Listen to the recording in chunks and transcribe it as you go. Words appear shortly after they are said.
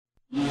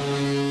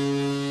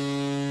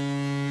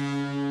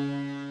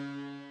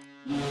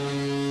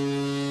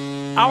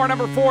Hour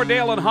number 4,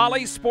 Dale and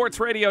Holly, Sports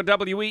Radio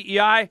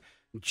WEEI.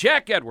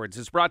 Jack Edwards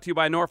is brought to you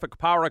by Norfolk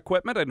Power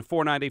Equipment and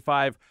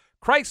 495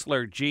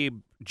 Chrysler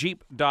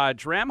Jeep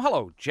Dodge Ram.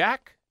 Hello,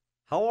 Jack.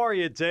 How are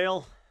you,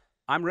 Dale?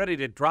 I'm ready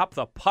to drop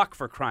the puck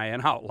for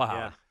crying out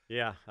loud.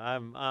 Yeah.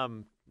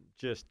 I'm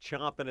just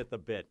chomping at the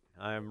bit.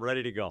 I'm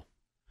ready to go.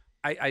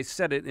 I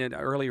said it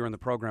earlier in the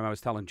program. I was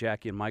telling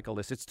Jackie and Michael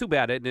this. It's too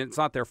bad. It's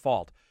not their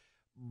fault.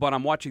 But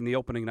I'm watching the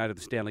opening night of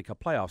the Stanley Cup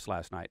playoffs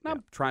last night. And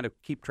I'm trying to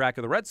keep track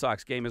of the Red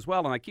Sox game as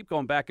well, and I keep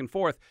going back and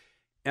forth.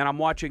 And I'm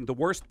watching the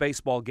worst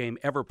baseball game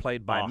ever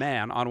played by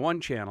man on one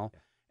channel.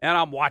 And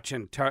I'm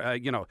watching,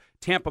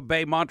 Tampa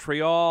Bay,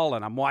 Montreal,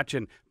 and I'm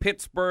watching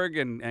Pittsburgh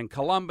and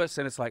Columbus.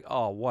 And it's like,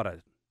 oh, what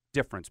a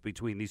difference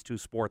between these two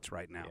sports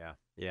right now.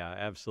 Yeah,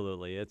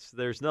 absolutely.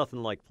 There's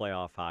nothing like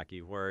playoff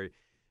hockey where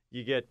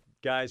you get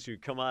guys who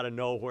come out of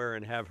nowhere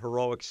and have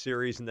heroic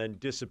series and then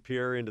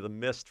disappear into the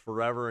mist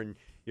forever. And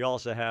you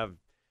also have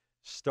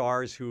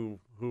stars who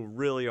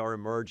really are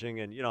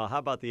emerging. And, how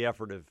about the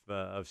effort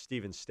of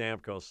Steven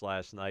Stamkos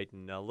last night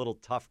and a little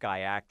tough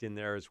guy act in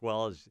there as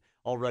well as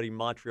already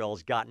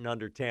Montreal's gotten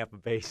under Tampa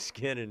Bay's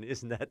skin. And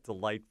isn't that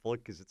delightful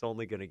because it's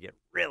only going to get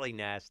really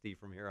nasty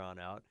from here on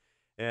out.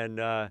 And,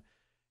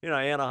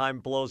 Anaheim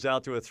blows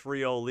out to a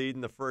 3-0 lead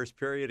in the first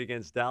period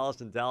against Dallas,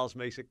 and Dallas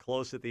makes it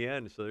close at the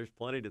end. So there's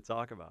plenty to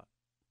talk about.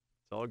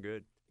 It's all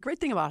good. Great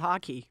thing about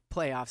hockey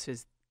playoffs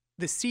is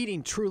the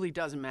seeding truly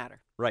doesn't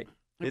matter. Right.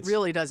 It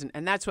really doesn't.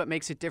 And that's what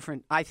makes it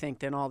different, I think,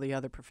 than all the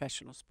other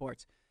professional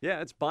sports.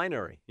 Yeah, it's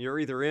binary. You're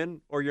either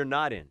in or you're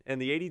not in.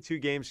 And the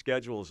 82-game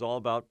schedule is all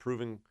about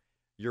proving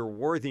your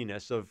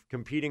worthiness of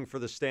competing for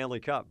the Stanley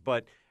Cup.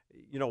 But,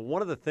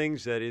 one of the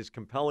things that is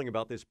compelling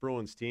about this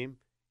Bruins team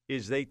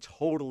is they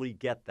totally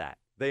get that.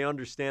 They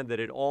understand that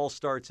it all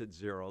starts at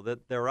zero,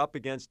 that they're up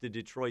against a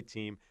Detroit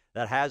team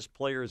that has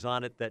players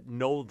on it that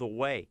know the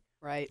way,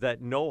 right?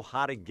 That know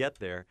how to get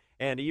there.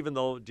 And even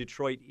though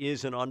Detroit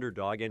is an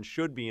underdog and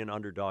should be an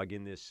underdog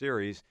in this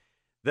series,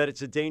 that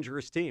it's a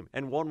dangerous team.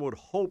 And one would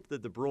hope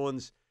that the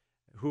Bruins,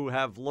 who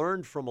have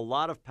learned from a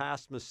lot of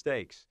past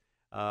mistakes,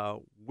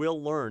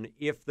 will learn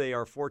if they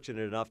are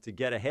fortunate enough to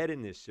get ahead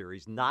in this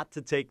series, not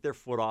to take their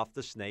foot off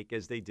the snake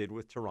as they did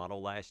with Toronto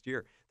last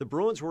year. The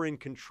Bruins were in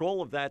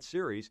control of that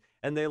series,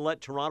 and they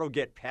let Toronto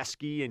get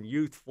pesky and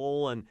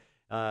youthful and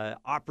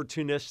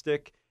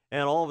opportunistic,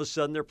 and all of a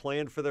sudden they're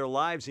playing for their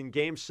lives in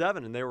Game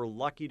 7, and they were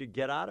lucky to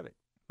get out of it.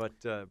 But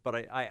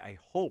I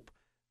hope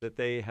that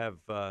they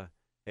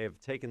have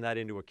taken that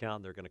into account,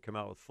 and they're going to come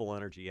out with full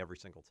energy every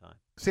single time.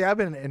 See, I've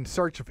been in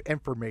search of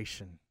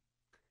information.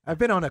 I've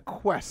been on a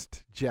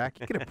quest, Jack.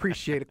 You can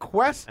appreciate a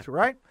quest,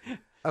 right?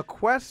 A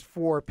quest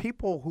for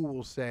people who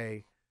will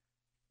say,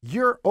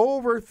 you're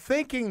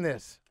overthinking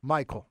this,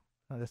 Michael.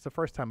 Now, that's the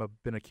first time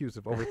I've been accused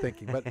of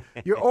overthinking, but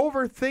you're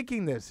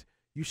overthinking this.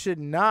 You should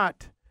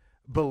not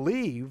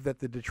believe that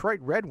the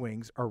Detroit Red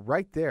Wings are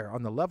right there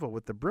on the level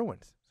with the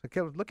Bruins. So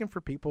I was looking for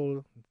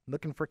people,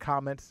 looking for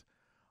comments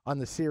on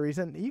the series.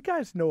 And you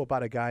guys know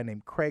about a guy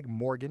named Craig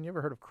Morgan. You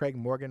ever heard of Craig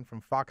Morgan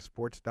from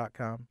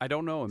FoxSports.com? I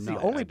don't know him. He's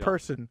the only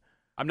person.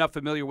 I'm not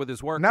familiar with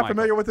his work. Not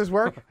familiar with his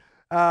work?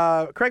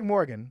 Craig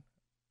Morgan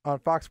on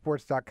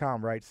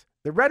FoxSports.com writes,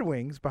 the Red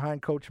Wings,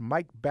 behind coach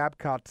Mike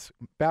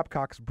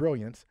Babcock's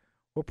brilliance,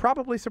 will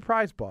probably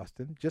surprise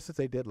Boston, just as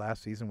they did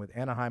last season with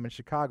Anaheim and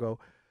Chicago.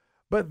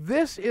 But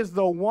this is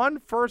the one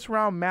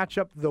first-round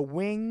matchup the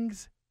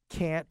Wings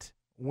can't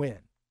win.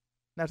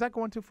 Now, is that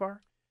going too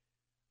far?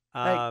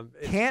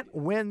 Can't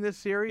win this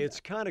series?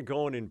 It's kind of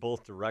going in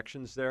both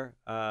directions there.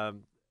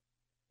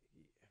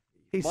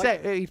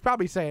 He's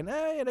probably saying,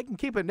 they can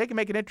keep it, they can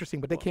make it interesting,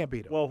 but they can't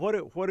beat them. Well,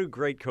 what do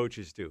great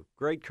coaches do?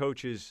 Great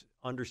coaches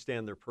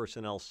understand their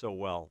personnel so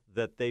well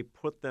that they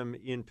put them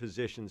in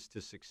positions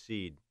to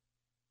succeed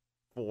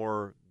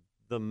for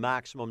the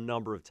maximum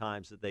number of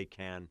times that they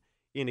can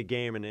in a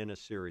game and in a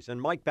series.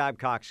 And Mike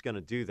Babcock's going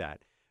to do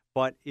that.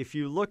 But if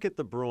you look at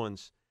the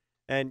Bruins,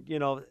 and,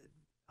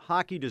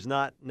 hockey does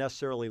not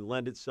necessarily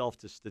lend itself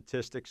to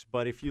statistics,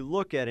 but if you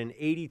look at an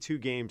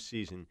 82-game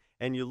season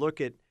and you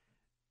look at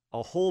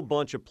a whole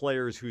bunch of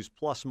players whose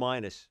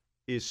plus-minus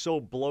is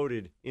so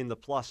bloated in the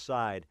plus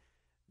side,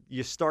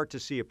 you start to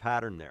see a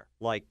pattern there.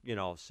 Like,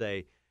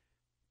 say,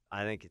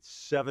 I think it's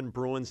 7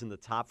 Bruins in the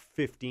top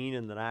 15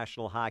 in the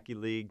National Hockey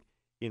League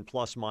in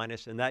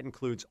plus-minus, and that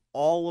includes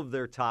all of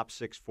their top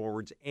 6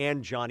 forwards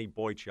and Johnny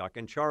Boychuk.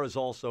 And Chara's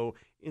also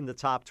in the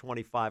top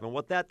 25. And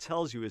what that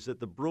tells you is that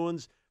the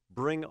Bruins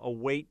bring a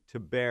weight to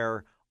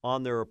bear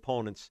on their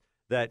opponents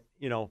that,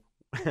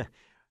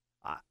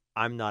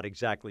 I'm not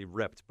exactly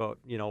ripped, but,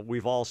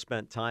 we've all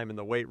spent time in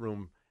the weight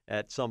room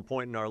at some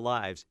point in our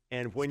lives.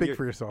 And when Speak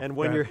for yourself. And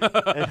when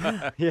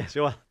yes,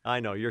 well, I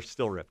know you're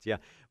still ripped, yeah.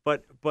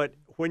 But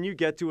when you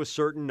get to a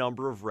certain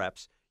number of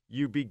reps,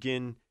 you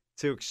begin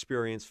to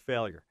experience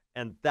failure,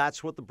 and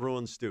that's what the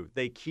Bruins do.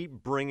 They keep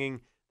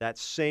bringing that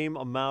same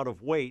amount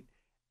of weight,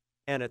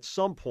 and at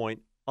some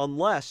point,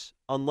 unless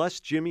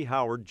Jimmy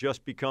Howard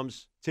just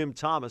becomes Tim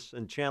Thomas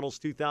and channels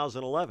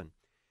 2011.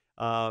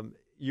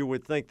 You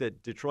would think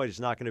that Detroit is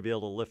not going to be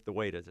able to lift the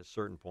weight at a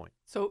certain point.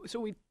 So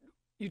we,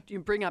 You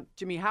bring up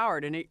Jimmy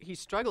Howard, and he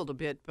struggled a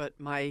bit, but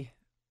my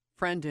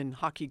friend and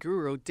hockey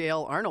guru,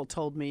 Dale Arnold,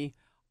 told me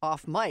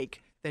off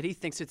mic that he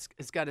thinks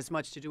it's got as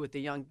much to do with the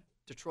young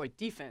Detroit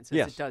defense as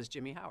Yes. it does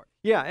Jimmy Howard.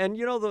 Yeah, and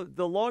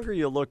the longer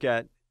you look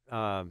at,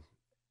 and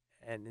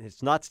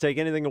it's not to take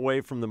anything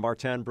away from the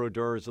Martin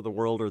Brodeurs of the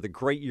world or the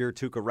great year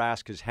Tuukka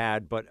Rask has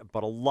had, but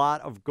a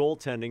lot of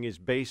goaltending is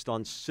based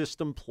on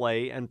system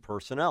play and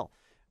personnel.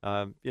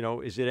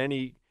 Is it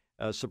any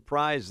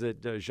surprise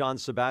that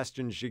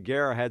Jean-Sebastien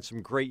Giguère had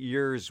some great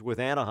years with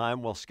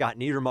Anaheim while Scott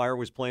Niedermayer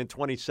was playing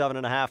 27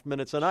 and a half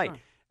minutes a night? Sure.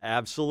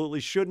 Absolutely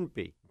shouldn't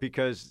be,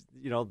 because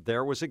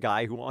there was a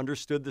guy who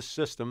understood the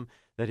system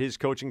that his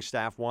coaching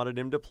staff wanted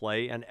him to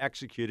play and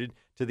executed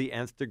to the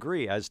nth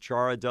degree, as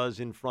Chara does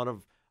in front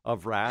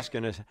of Rask.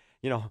 And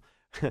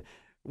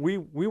we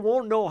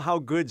won't know how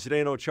good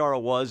Zdeno Chara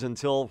was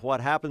until what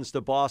happens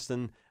to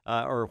Boston,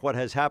 or what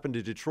has happened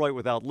to Detroit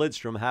without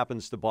Lidstrom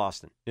happens to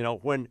Boston.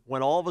 When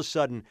all of a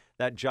sudden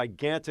that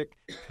gigantic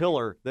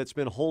pillar that's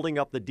been holding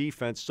up the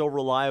defense so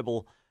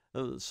reliably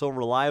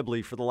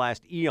for the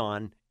last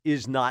eon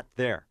is not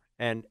there.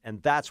 And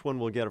that's when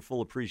we'll get a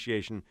full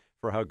appreciation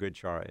for how good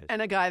Chara is.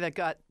 And a guy that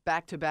got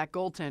back-to-back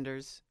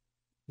goaltenders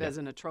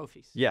Vezina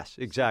trophies. Yes,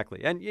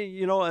 exactly. And,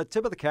 a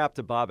tip of the cap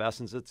to Bob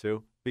Essensa,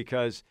 too,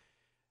 because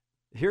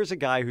here's a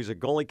guy who's a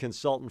goalie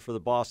consultant for the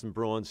Boston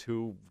Bruins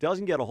who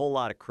doesn't get a whole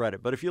lot of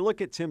credit. But if you look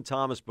at Tim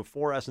Thomas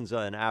before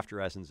Essensa and after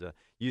Essensa,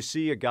 you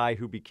see a guy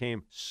who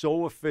became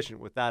so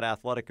efficient with that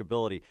athletic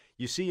ability.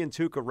 You see in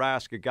Tuukka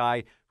Rask a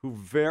guy who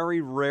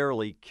very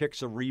rarely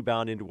kicks a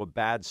rebound into a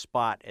bad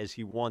spot as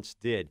he once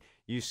did.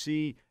 You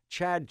see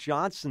Chad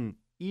Johnson,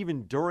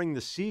 even during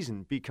the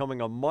season,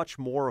 becoming a much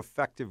more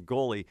effective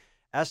goalie.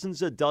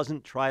 Essensa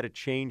doesn't try to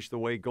change the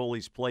way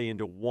goalies play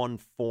into one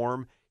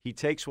form. He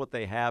takes what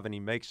they have and he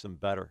makes them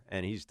better,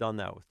 and he's done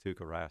that with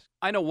Tuukka Rask.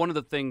 I know one of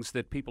the things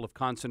that people have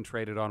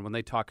concentrated on when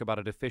they talk about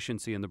a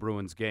deficiency in the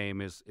Bruins game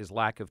is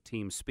lack of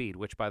team speed,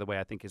 which, by the way,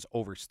 I think is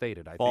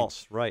overstated.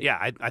 False, right. Yeah,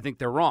 I think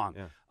they're wrong.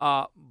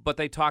 Yeah. But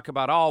they talk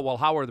about,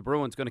 how are the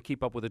Bruins going to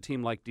keep up with a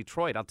team like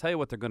Detroit? I'll tell you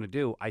what they're going to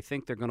do. I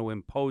think they're going to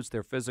impose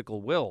their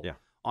physical will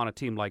on a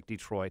team like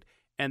Detroit,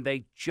 and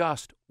they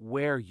just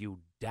wear you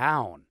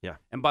down. Yeah.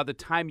 And by the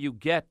time you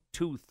get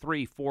 2,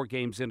 3, 4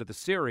 games into the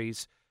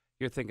series,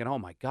 you're thinking, oh,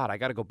 my God, I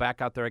got to go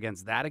back out there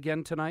against that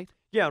again tonight?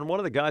 Yeah, and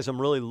one of the guys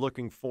I'm really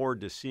looking forward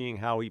to seeing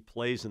how he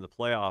plays in the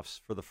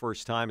playoffs for the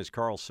first time is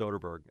Carl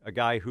Soderberg, a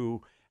guy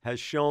who has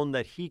shown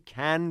that he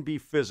can be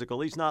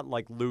physical. He's not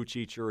like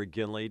Lucic or a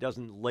Ginley. He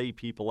doesn't lay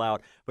people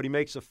out, but he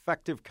makes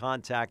effective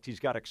contact. He's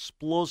got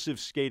explosive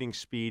skating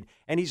speed,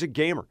 and he's a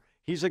gamer.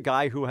 He's a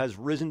guy who has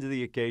risen to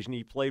the occasion.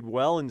 He played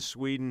well in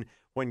Sweden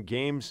when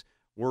games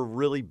were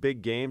really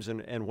big games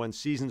and when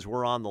seasons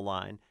were on the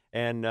line.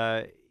 And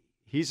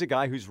he's a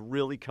guy who's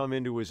really come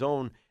into his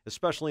own,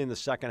 especially in the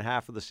second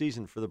half of the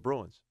season for the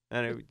Bruins.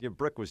 And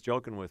Brick was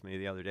joking with me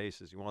the other day. He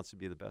says he wants to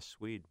be the best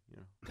Swede.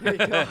 There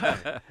you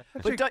go.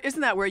 But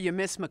isn't that where you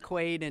miss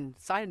McQuaid and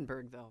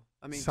Seidenberg, though?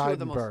 I mean, two of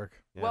the most.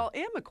 Yeah. Well,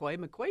 and McQuaid.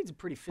 McQuaid's a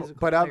pretty physical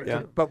But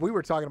player. but we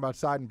were talking about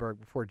Seidenberg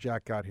before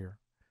Jack got here.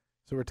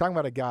 So we're talking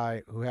about a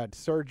guy who had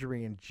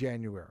surgery in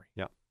January.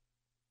 Yeah.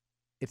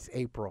 It's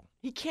April.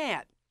 He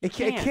can't. It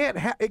can't.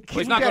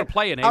 He's not going to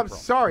play in April. I'm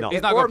sorry. No.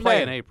 He's not going to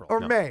play in April. Or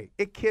May.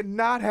 It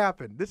cannot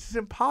happen. This is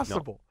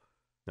impossible.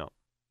 No. You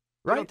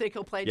Right? don't think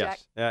he'll play, Jack?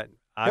 Yes.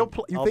 You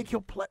think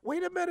he'll play?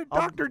 Wait a minute,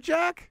 Dr.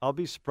 Jack. I'll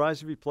be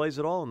surprised if he plays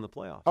at all in the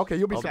playoffs. Okay,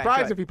 you'll be Okay,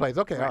 surprised good. if he plays.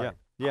 Okay, all right.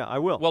 Yeah, I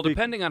will. Well,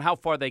 depending on how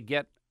far they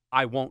get,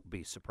 I won't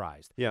be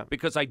surprised. Yeah.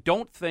 Because I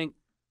don't think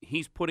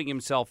he's putting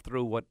himself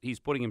through what he's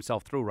putting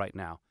himself through right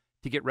now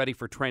to get ready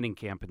for training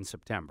camp in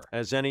September.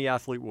 As any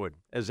athlete would.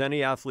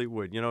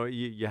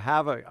 You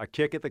have a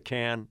kick at the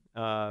can.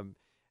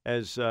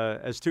 As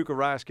Tuukka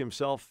Rask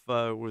himself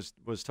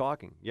was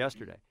talking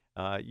yesterday.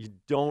 You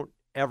don't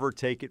ever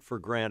take it for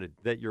granted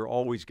that you're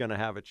always going to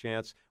have a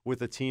chance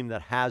with a team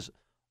that has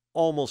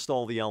almost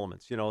all the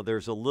elements.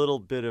 There's a little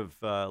bit of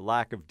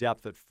lack of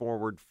depth at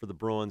forward for the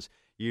Bruins.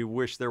 You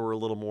wish there were a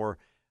little more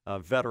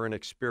veteran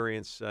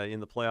experience in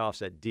the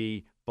playoffs at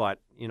D, but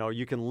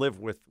you can live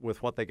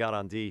with what they got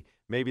on D.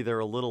 Maybe they're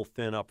a little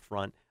thin up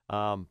front,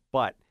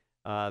 but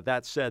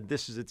that said,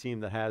 this is a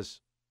team that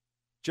has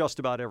just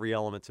about every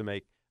element to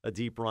make a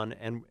deep run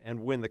and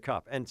win the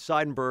cup. And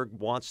Seidenberg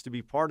wants to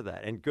be part of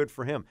that, and good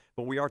for him.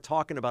 But we are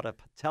talking about a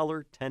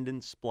patellar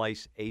tendon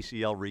splice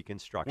ACL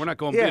reconstruction. We're not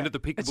going into the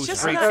Peekaboo It's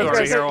just Street not- story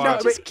it's here. just- are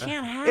it we? just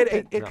can't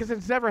happen. Because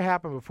it's never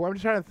happened before. I'm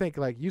just trying to think.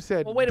 Like you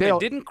said, Well, wait a Dale,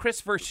 minute. Didn't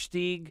Chris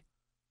Versteeg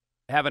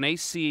have an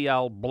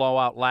ACL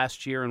blowout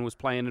last year and was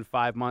playing in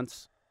 5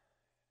 months?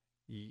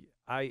 But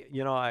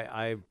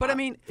I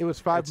mean, it was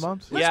 5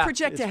 months. let's Yeah,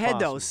 project it's ahead,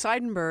 though. possible.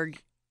 Seidenberg,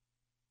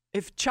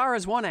 if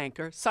Chara's one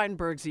anchor,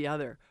 Seidenberg's the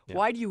other. Yeah.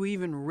 Why do you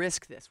even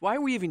risk this? Why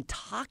are we even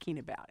talking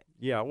about it?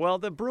 Yeah, well,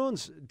 the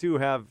Bruins do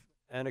have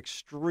an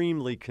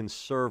extremely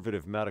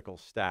conservative medical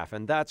staff,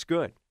 and that's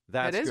good.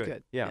 That's That is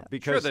good. Yeah, Yeah.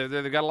 because Sure,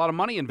 they've got a lot of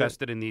money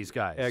invested in these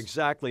guys.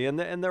 exactly, and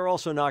they're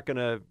also not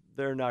gonna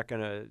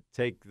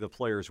take the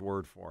player's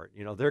word for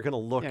it. They're gonna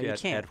look Yeah, you at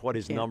can't. what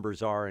his You can't.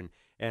 numbers are and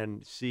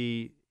and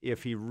see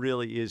if he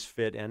really is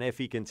fit and if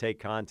he can take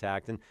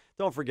contact. And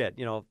don't forget,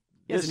 He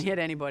hasn't hit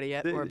anybody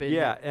yet or been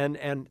yeah, hit.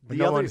 and But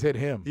no one's hit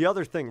him. The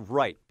other thing,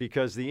 right,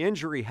 because the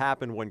injury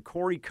happened when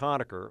Corey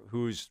Conacher,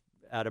 who's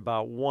at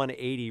about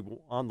 180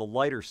 on the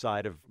lighter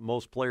side of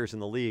most players in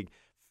the league,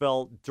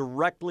 fell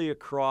directly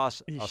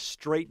across a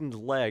straightened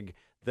leg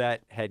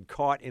that had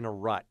caught in a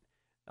rut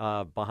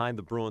behind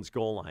the Bruins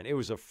goal line. It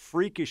was a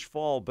freakish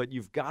fall, but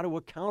you've got to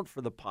account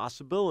for the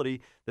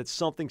possibility that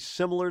something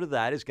similar to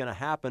that is going to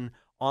happen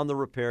on the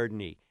repaired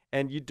knee.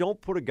 And you don't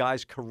put a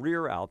guy's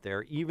career out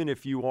there, even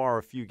if you are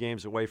a few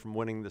games away from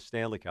winning the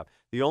Stanley Cup.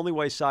 The only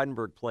way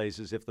Seidenberg plays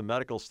is if the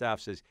medical staff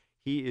says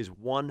he is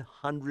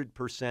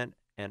 100%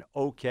 and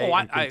okay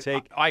and can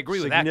take I agree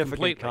with that significant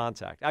completely.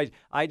 contact.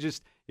 I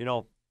just,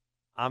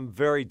 I'm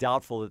very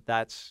doubtful that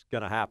that's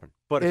going to happen.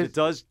 But if it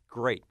does,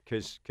 great,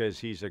 because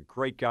he's a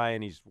great guy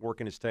and he's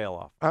working his tail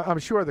off. I'm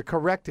sure the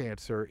correct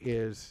answer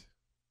is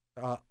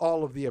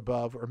all of the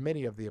above or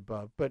many of the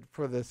above. But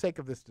for the sake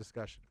of this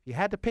discussion, if you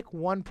had to pick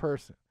one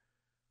person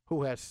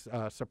who has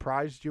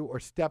surprised you or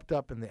stepped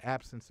up in the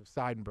absence of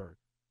Seidenberg,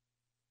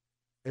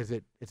 is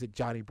it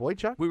Johnny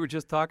Boychuk? We were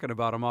just talking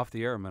about him off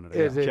the air a minute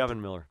ago. Is it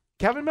Kevin Miller.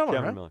 Kevin Miller?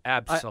 Kevin huh? Miller.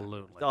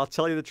 Absolutely. I'll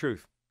tell you the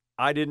truth.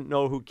 I didn't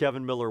know who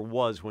Kevin Miller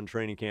was when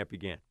training camp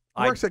began.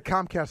 Works at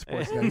Comcast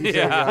Sports now. He's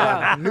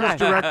Yeah. a news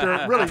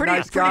director, really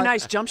nice guy. Pretty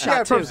nice jump shot,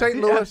 Yeah, from too. St.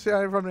 Louis,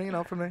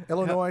 from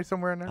Illinois,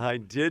 somewhere in there. I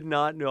did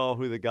not know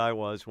who the guy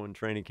was when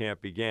training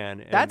camp began.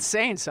 And, That's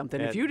saying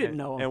something if you didn't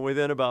know him. And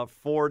within about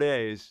 4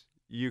 days,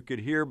 you could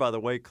hear by the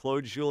way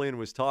Claude Julien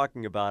was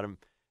talking about him,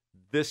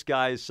 this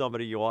guy is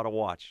somebody you ought to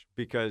watch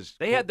because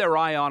They had their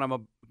eye on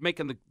him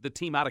making the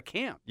team out of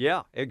camp.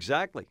 Yeah,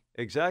 exactly.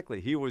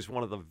 He was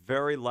one of the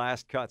very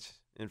last cuts.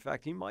 In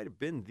fact, he might have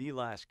been the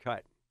last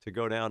cut to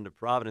go down to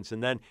Providence.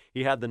 And then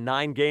he had the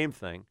 9-game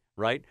thing,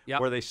 right? Yep.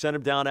 Where they sent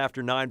him down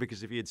after 9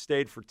 because if he had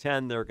stayed for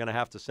 10, they're going to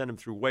have to send him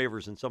through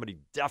waivers, and somebody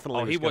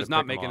definitely He gonna was not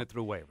pick him making off. it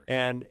through waivers.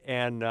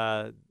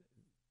 And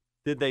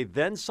did they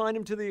then sign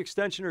him to the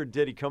extension, or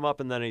did he come up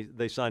and then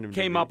they signed him?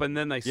 Came up and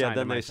then they signed him. Yeah,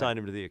 then I they think. signed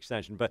him to the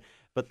extension. But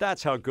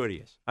that's how good he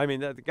is. I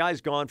mean, the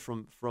guy's gone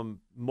from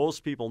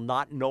most people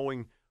not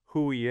knowing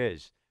who he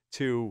is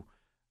to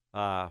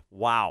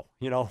wow.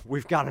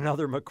 We've got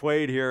another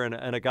McQuaid here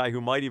and a guy who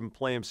might even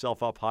play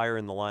himself up higher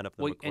in the lineup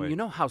than Well, McQuaid. and you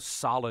know how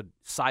solid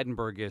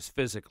Seidenberg is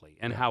physically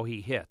and how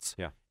he hits.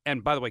 Yeah.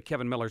 And by the way,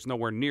 Kevin Miller's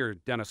nowhere near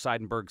Dennis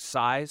Seidenberg's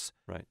size.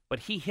 Right. But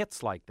he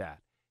hits like that.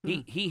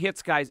 He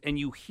hits guys, and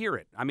you hear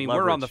it. I mean,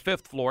 we're on the Leverage.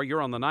 5th floor.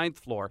 You're on the 9th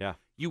floor. Yeah.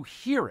 You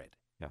hear it.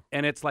 Yeah.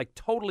 And it's like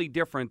totally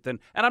different than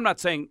 – and I'm not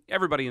saying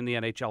everybody in the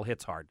NHL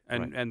hits hard,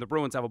 Right. and the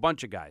Bruins have a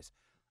bunch of guys.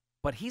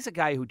 But he's a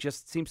guy who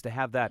just seems to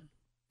have that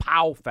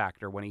pow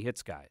factor when he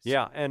hits guys.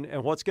 Yeah,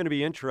 and what's going to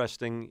be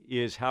interesting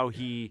is how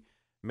he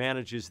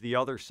manages the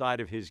other side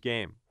of his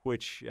game,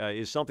 which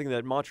is something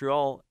that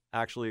Montreal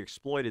actually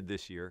exploited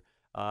this year,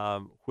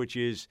 which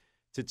is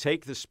to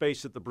take the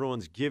space that the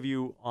Bruins give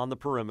you on the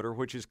perimeter,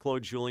 which is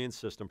Claude Julien's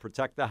system,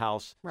 protect the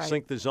house, Right.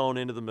 sink the zone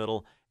into the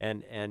middle,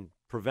 and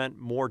prevent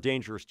more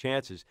dangerous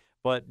chances.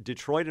 But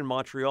Detroit and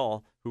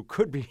Montreal, who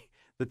could be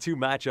the two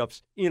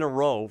matchups in a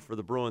row for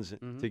the Bruins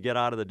to get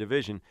out of the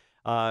division,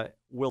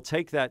 will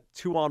take that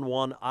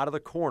 2-on-1 out of the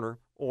corner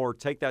or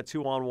take that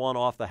 2-on-1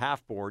 off the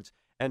half boards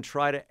and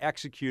try to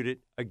execute it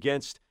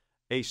against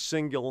a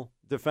single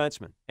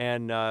defenseman.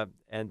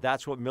 And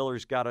that's what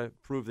Miller's got to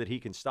prove that he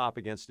can stop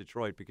against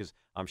Detroit, because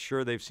I'm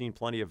sure they've seen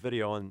plenty of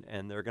video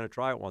and they're going to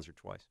try it once or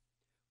twice.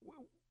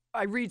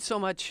 I read so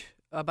much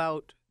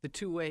about the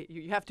two-way.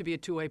 You have to be a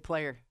two-way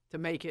player to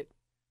make it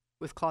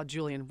with Claude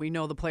Julien. We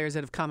know the players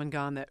that have come and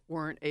gone that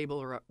weren't able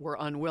or were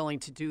unwilling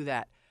to do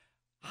that.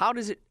 How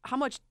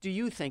much do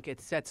you think it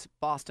sets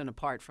Boston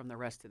apart from the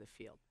rest of the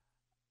field?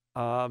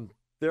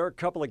 There are a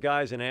couple of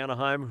guys in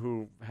Anaheim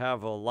who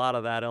have a lot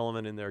of that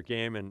element in their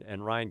game,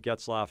 and Ryan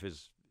Getzlaf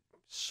is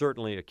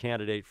certainly a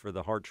candidate for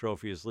the Hart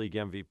Trophy as league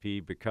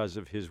MVP because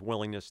of his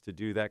willingness to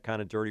do that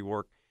kind of dirty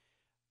work.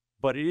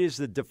 But it is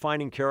the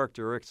defining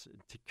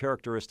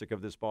characteristic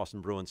of this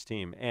Boston Bruins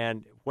team.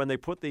 And when they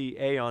put the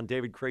A on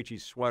David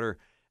Krejci's sweater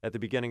at the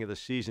beginning of the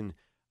season,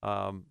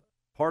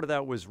 part of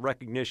that was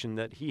recognition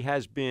that he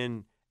has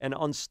been an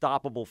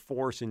unstoppable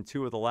force in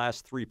 2 of the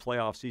last 3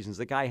 playoff seasons.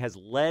 The guy has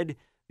led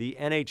the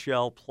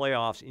NHL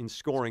playoffs in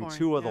scoring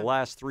 2 of the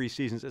last 3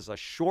 seasons. It's a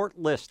short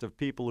list of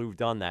people who've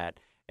done that,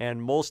 and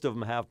most of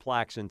them have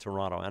plaques in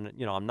Toronto. And,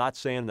 I'm not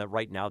saying that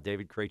right now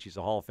David Krejci's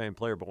a Hall of Fame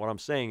player, but what I'm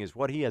saying is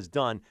what he has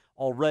done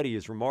already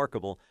is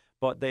remarkable,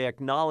 but they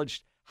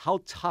acknowledged how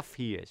tough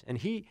he is. And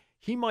he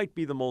might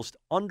be the most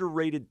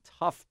underrated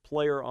tough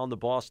player on the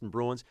Boston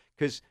Bruins,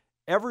 because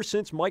ever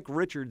since Mike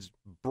Richards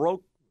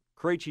broke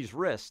Krejci's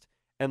wrist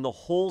and the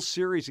whole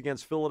series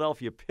against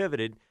Philadelphia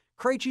pivoted,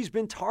 Krejci's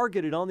been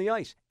targeted on the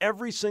ice.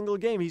 Every single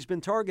game he's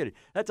been targeted.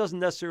 That doesn't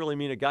necessarily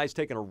mean a guy's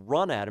taking a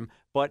run at him,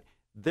 but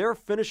they're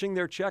finishing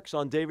their checks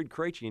on David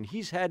Krejci, and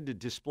he's had to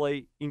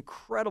display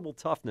incredible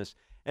toughness.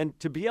 And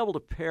to be able to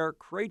pair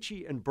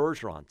Krejci and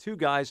Bergeron, 2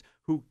 guys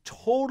who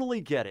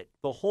totally get it,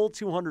 the whole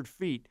 200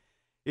 feet,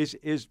 is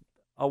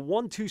a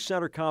 1-2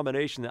 center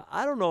combination that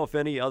I don't know if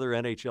any other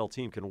NHL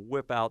team can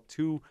whip out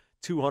two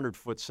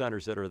 200-foot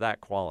centers that are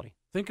that quality.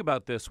 Think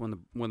about this: when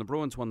the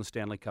Bruins won the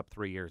Stanley Cup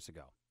 3 years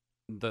ago,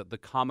 the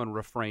common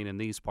refrain in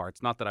these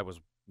parts, not that I was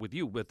with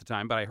you at the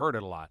time, but I heard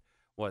it a lot,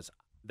 was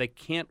they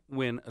can't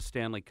win a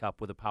Stanley Cup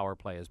with a power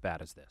play as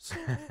bad as this.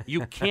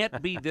 You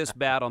can't be this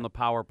bad on the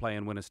power play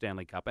and win a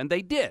Stanley Cup. And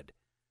they did.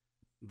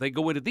 They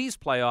go into these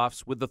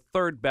playoffs with the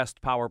third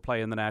best power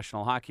play in the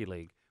National Hockey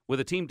League, with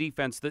a team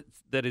defense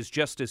that is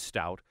just as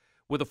stout,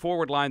 with a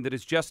forward line that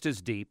is just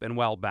as deep and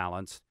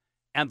well-balanced,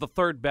 and the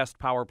third best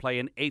power play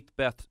and eighth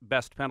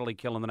best penalty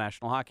kill in the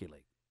National Hockey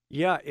League.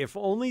 Yeah, if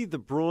only the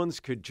Bruins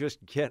could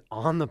just get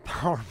on the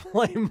power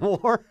play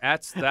more.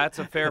 That's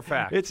a fair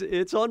fact.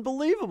 It's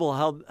unbelievable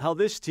how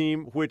this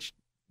team, which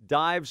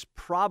dives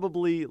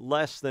probably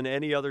less than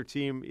any other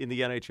team in the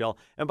NHL,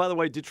 and by the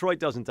way, Detroit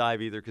doesn't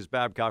dive either because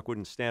Babcock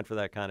wouldn't stand for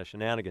that kind of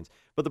shenanigans.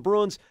 But the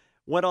Bruins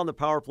went on the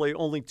power play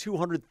only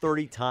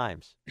 230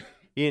 times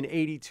in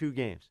 82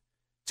 games.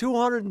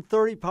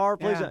 230 power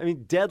plays. Yeah. I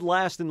mean, dead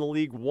last in the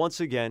league once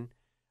again.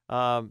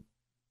 And,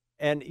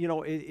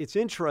 it's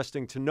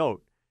interesting to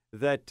note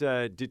that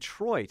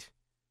Detroit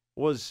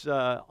was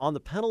on the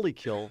penalty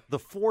kill the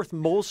fourth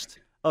most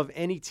of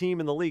any team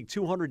in the league,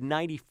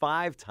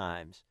 295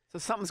 times. So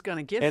something's going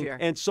to give here.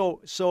 And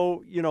so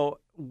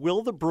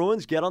will the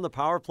Bruins get on the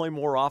power play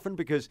more often?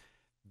 Because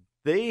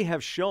they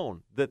have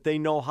shown that they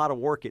know how to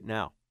work it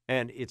now.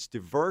 And it's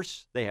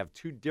diverse. They have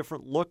two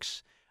different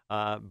looks.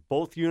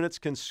 Both units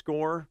can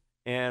score.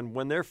 And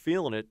when they're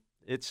feeling it,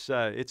 it's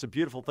a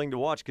beautiful thing to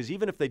watch because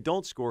even if they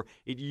don't score,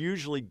 it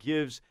usually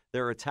gives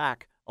their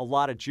attack a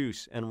lot of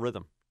juice and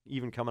rhythm,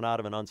 even coming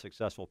out of an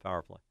unsuccessful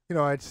power play.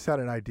 I just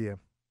had an idea.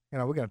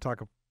 We're going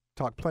to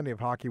talk plenty of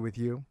hockey with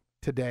you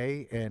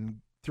today and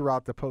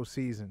throughout the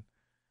postseason.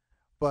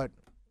 But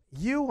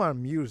you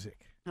on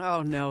music.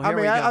 Oh, no. I Here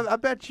we go. I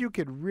bet you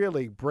could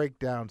really break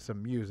down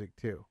some music,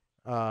 too.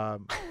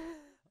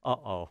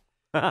 Uh-oh.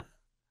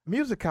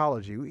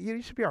 Musicology.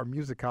 You should be our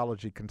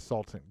musicology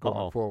consultant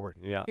going forward.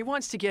 Yeah. He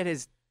wants to get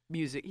his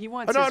music. He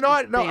wants No, his no.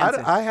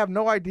 I have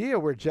no idea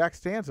where Jack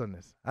stands on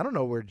this. I don't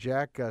know where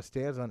Jack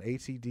stands on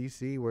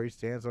AC/DC, where he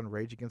stands on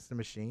Rage Against the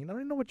Machine. I don't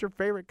even know what your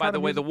favorite By kind the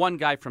of way, music. the one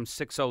guy from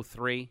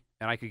 603,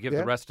 and I could give Yeah.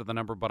 the rest of the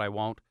number, but I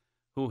won't,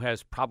 who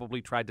has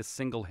probably tried to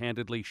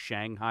single-handedly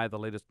Shanghai the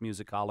latest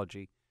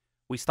musicology.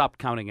 We stopped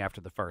counting after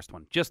the first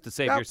one, just to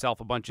save Yeah, yourself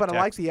a bunch of But I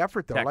like the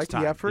effort, though. I text like the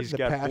time. effort, He's the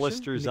got passion,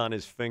 blisters and on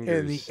his fingers.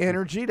 and the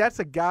energy. That's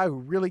a guy who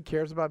really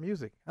cares about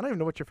music. I don't even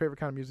know what your favorite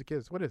kind of music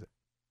is. What is it?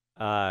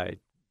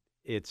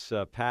 It's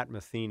Pat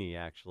Metheny,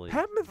 actually.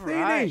 Pat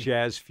Metheny. Right.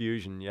 Jazz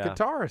fusion, yeah.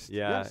 Guitarist.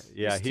 Yeah,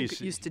 Yes. yeah.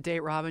 used to date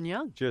Robin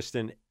Young. just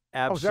an is that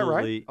right?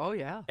 absolutely Oh,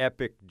 yeah.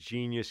 epic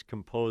genius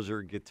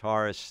composer,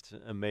 guitarist.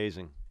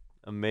 Amazing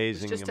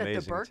just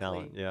at the Berkeley.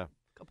 talent. Yeah. A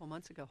couple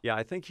months ago. Yeah,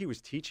 I think he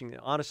was teaching,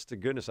 honest to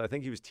goodness, I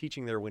think he was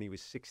teaching there when he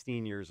was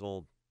 16 years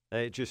old.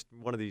 Just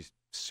one of these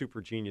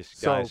super genius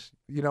guys. So,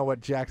 you know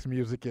what Jack's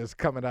music is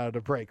coming out of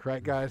the break,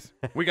 right, guys?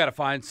 We got to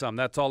find some.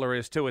 That's all there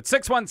is to it.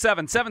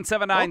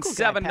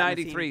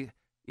 617-779-793.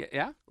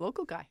 Yeah?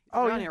 Local guy. He's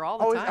Oh, around yeah. here all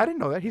the time. I didn't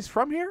know that. He's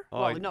from here?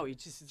 Well, no, he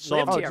just saw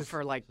lived him- here just-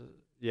 for like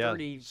Yeah,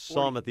 30,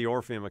 saw him 40. at the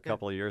Orpheum a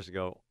couple of years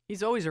ago.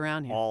 He's always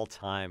around here.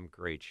 All-time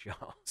great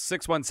show.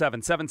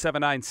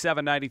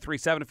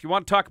 617-779-7937. If you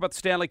want to talk about the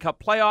Stanley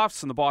Cup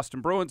playoffs and the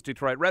Boston Bruins,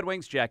 Detroit Red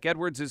Wings, Jack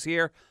Edwards is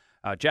here.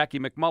 Jackie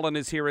McMullen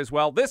is here as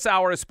well. This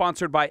hour is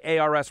sponsored by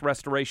ARS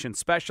Restoration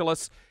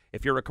Specialists.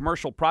 If you're a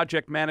commercial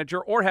project manager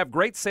or have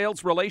great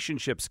sales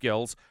relationship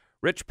skills,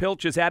 Rich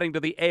Pilch is adding to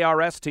the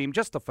ARS team.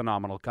 Just a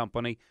phenomenal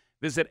company.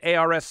 Visit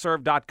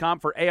arsserve.com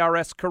for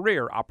ARS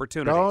career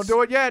opportunities. Don't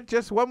do it yet.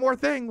 Just one more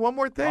thing.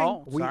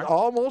 Oh, we sorry.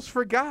 almost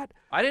forgot.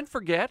 I didn't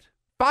forget.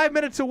 5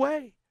 minutes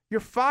away. You're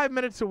 5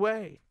 minutes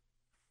away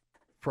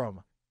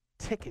from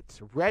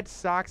tickets. Red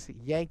Sox,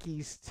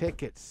 Yankees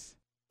tickets.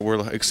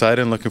 We're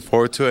excited and looking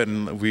forward to it,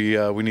 and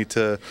we need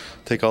to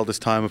take all this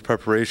time of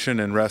preparation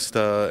and rest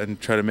and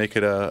try to make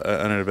it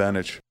an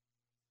advantage.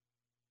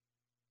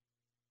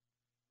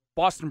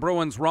 Boston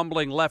Bruins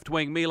rumbling left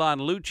wing Milan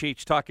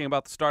Lucic talking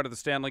about the start of the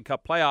Stanley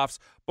Cup playoffs.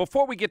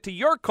 Before we get to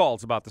your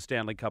calls about the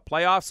Stanley Cup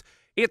playoffs,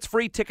 it's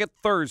Free Ticket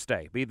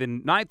Thursday. Be the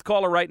ninth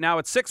caller right now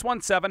at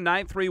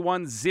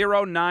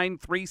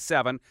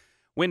 617-931-0937.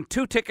 Win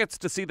 2 tickets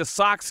to see the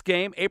Sox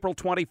game April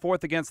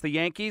 24th against the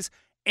Yankees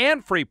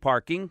and free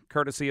parking,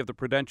 courtesy of the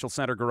Prudential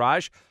Center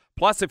Garage.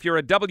 Plus, if you're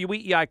a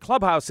WEEI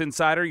Clubhouse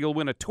insider, you'll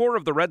win a tour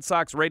of the Red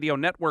Sox Radio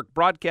Network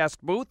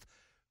broadcast booth.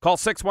 Call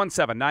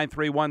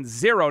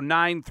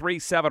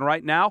 617-931-0937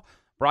 right now.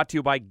 Brought to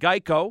you by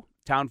Geico,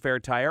 Town Fair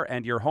Tire,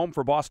 and your home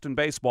for Boston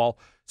baseball,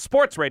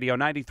 Sports Radio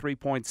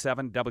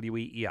 93.7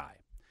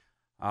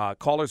 WEEI.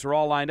 Callers are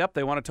all lined up.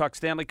 They want to talk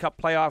Stanley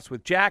Cup playoffs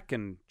with Jack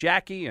and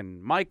Jackie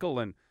and Michael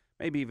and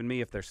maybe even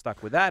me if they're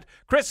stuck with that.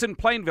 Chris in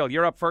Plainville,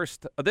 you're up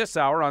first this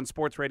hour on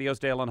Sports Radio's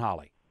Dale and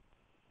Holly.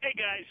 Hey,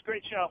 guys.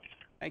 Great show.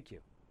 Thank you.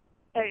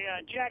 Hey,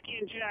 Jackie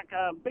and Jack,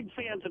 big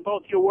fans of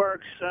both your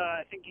works.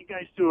 I think you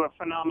guys do a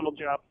phenomenal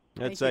job.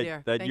 That's Thank you,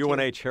 dear. that Thank you.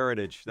 UNH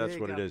heritage. That's There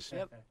you what it go. is.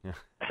 Yep. Yeah.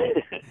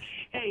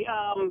 Hey,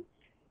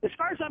 as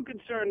far as I'm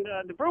concerned,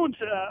 the Bruins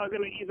are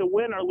going to either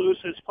win or lose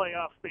this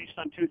playoff based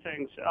on two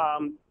things.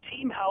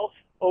 Team health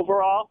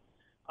overall,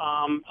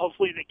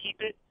 hopefully they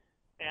keep it,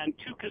 and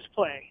Tuukka's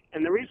play.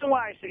 And the reason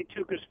why I say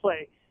Tuukka's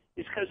play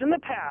is because in the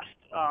past,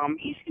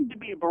 he seemed to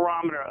be a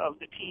barometer of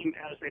the team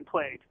as they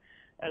played.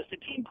 As the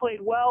team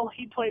played well,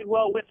 he played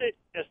well with it.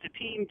 As the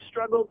team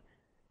struggled,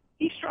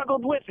 he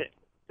struggled with it.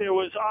 There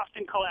was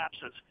often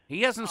collapses.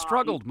 He hasn't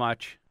struggled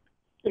much.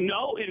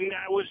 No, and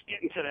I was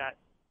getting to that.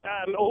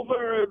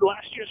 Over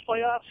last year's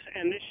playoffs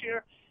and this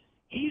year,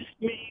 he's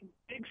made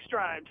big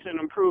strides in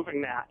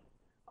improving that.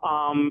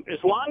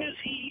 As long as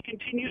he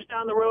continues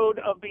down the road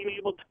of being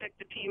able to pick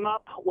the team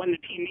up when the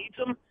team needs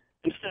him,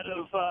 instead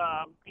of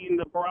being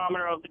the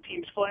barometer of the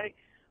team's play,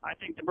 I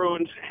think the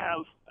Bruins have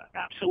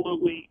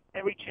absolutely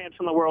every chance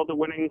in the world of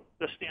winning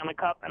the Stanley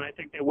Cup, and I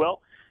think they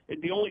will.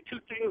 The only two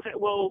things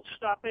that will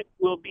stop it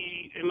will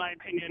be, in my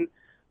opinion,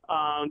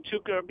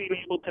 Tuukka being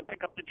able to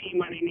pick up the team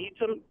when he needs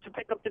him to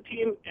pick up the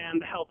team, and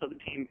the health of the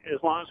team. As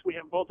long as we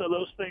have both of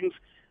those things,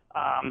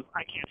 I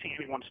can't see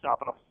anyone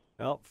stopping them.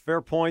 Well,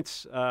 fair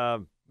points.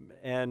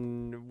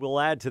 And we'll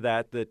add to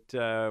that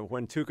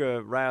when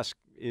Tuukka Rask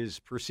is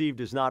perceived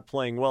as not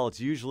playing well,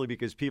 it's usually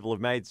because people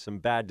have made some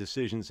bad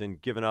decisions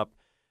and given up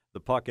the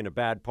puck in a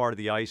bad part of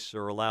the ice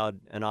or allowed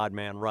an odd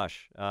man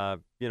rush.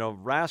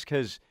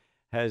 Rask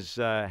has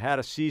had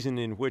a season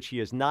in which he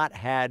has not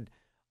had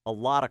a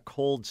lot of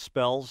cold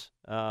spells,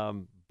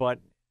 but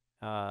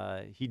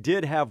he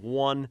did have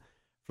one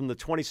from the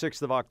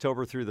 26th of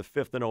October through the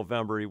 5th of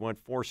November. He went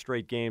 4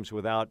 straight games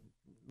without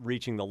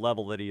reaching the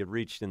level that he had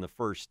reached in the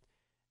first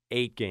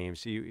 8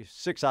 games.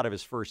 6 out of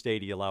his first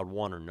 8, he allowed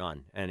 1 or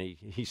none, and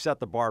he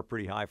set the bar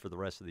pretty high for the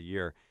rest of the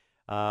year.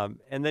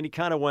 And then he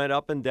kind of went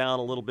up and down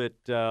a little bit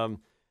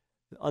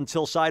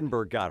until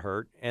Seidenberg got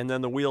hurt, and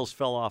then the wheels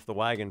fell off the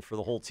wagon for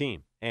the whole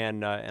team.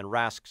 And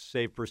Rask's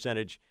save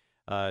percentage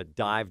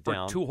dived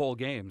down. For 2 whole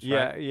games,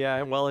 yeah, right?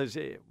 Yeah. Well,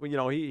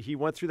 he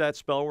went through that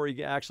spell where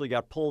he actually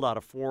got pulled out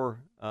of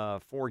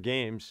 4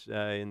 games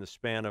in the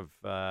span of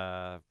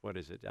what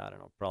is it? I don't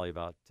know, probably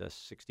about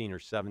 16 or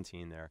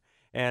 17 there.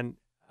 And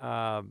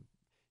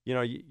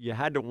you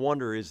had to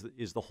wonder, is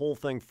the whole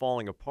thing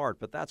falling apart?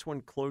 But that's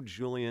when Claude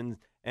Julien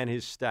and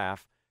his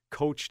staff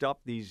coached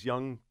up these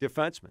young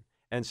defensemen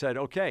and said,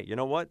 okay, you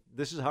know what?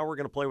 This is how we're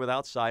going to play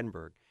without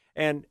Seidenberg.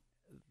 And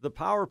the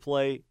power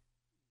play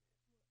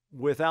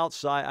without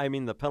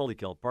the penalty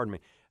kill,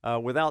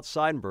 without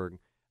Seidenberg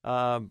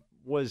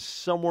was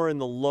somewhere in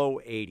the low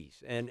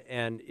 80s.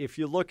 And if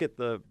you look at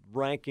the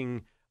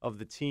ranking of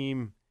the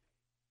team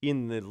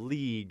in the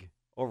league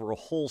over a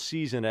whole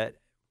season at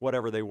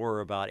whatever they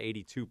were, about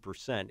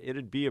 82%,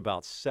 it'd be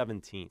about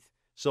 17th.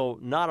 So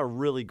not a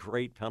really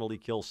great penalty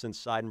kill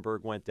since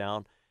Seidenberg went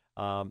down.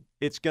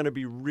 It's going to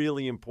be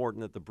really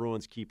important that the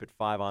Bruins keep it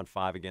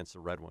 5-on-5 against the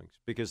Red Wings,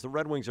 because the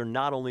Red Wings are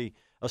not only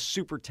a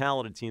super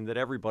talented team that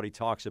everybody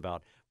talks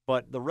about,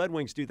 but the Red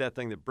Wings do that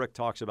thing that Brick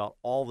talks about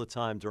all the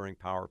time during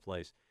power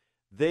plays.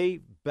 They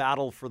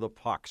battle for the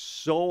puck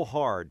so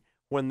hard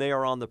when they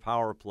are on the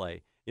power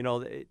play.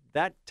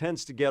 That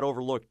tends to get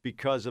overlooked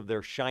because of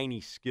their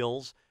shiny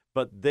skills,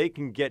 but they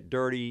can get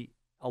dirty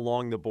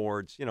along the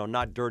boards,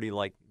 not dirty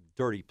like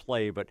dirty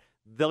play, but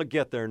they'll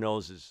get their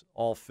noses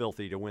all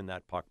filthy to win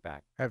that puck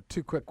back. I have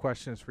 2 quick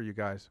questions for you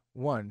guys.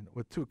 One,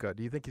 with Tuukka,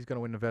 do you think he's going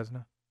to win the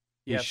Vezina?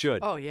 Yes. He should.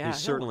 Oh, yeah. He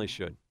certainly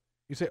should.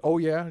 You say, oh,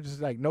 yeah?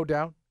 Just like no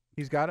doubt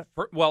he's got it?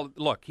 Well,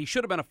 look, he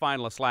should have been a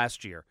finalist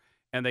last year,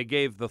 and they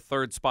gave the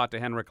 3rd spot to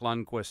Henrik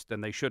Lundqvist,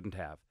 and they shouldn't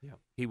have. Yeah.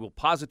 He will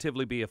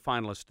positively be a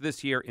finalist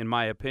this year, in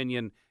my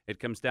opinion. It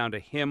comes down to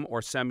him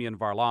or Semyon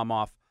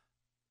Varlamov.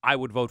 I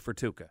would vote for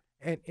Tuukka.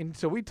 And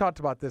so we talked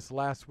about this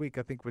last week,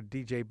 I think, with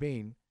DJ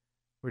Bean,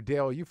 where,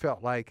 Dale, you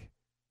felt like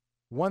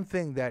one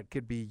thing that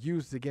could be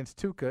used against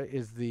Tuukka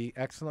is the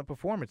excellent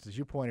performance, as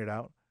you pointed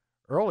out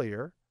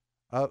earlier,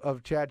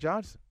 of Chad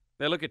Johnson.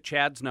 They look at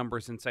Chad's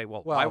numbers and say,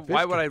 well why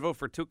would I vote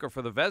for Tuukka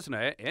for the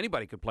Vezina?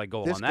 Anybody could play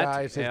goal this on that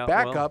guy, team. his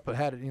backup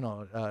had,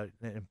 an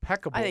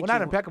impeccable, well,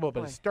 not impeccable,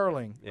 but a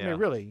sterling,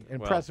 really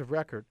impressive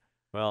record.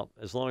 Well,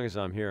 as long as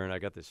I'm here and I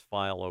got this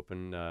file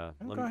open. Go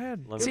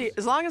ahead. See,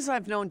 as long as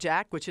I've known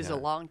Jack, which is a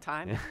long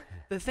time,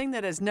 the thing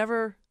that has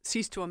never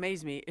ceased to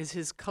amaze me is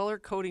his color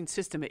coding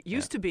system. It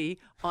used to be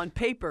on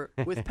paper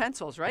with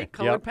pencils, right?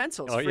 Colored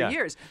pencils for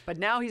years. But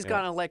now he's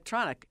gone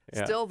electronic.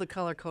 Still the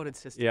color-coded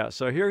system. Yeah,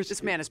 so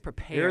this man is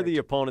prepared. Here are the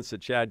opponents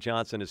that Chad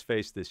Johnson has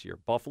faced this year.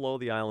 Buffalo,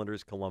 the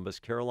Islanders, Columbus,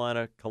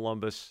 Carolina,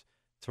 Columbus,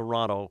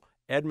 Toronto,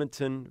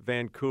 Edmonton,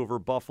 Vancouver,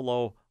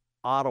 Buffalo,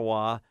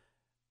 Ottawa.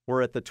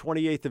 We're at the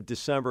 28th of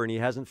December, and he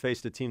hasn't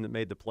faced a team that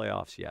made the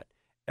playoffs yet.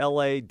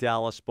 L.A.,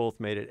 Dallas both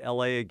made it.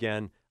 L.A.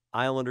 again.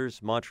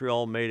 Islanders,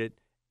 Montreal made it.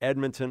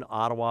 Edmonton,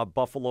 Ottawa,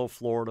 Buffalo,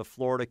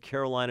 Florida,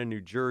 Carolina,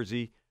 New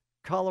Jersey,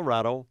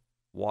 Colorado.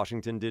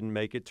 Washington didn't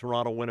make it.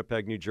 Toronto,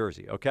 Winnipeg, New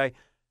Jersey. Okay?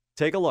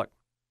 Take a look.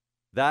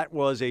 That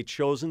was a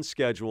chosen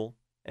schedule,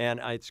 and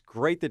it's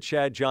great that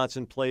Chad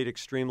Johnson played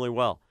extremely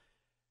well.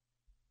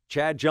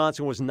 Chad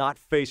Johnson was not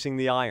facing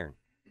the iron.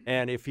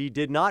 And if he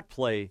did not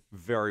play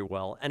very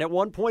well, and at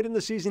one point in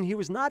the season he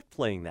was not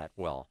playing that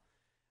well,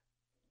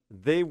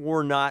 they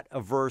were not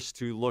averse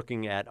to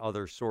looking at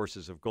other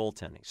sources of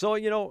goaltending. So,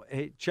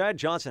 hey, Chad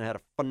Johnson had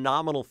a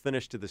phenomenal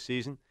finish to the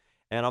season,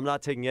 and I'm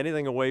not taking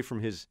anything away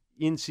from his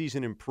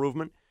in-season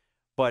improvement,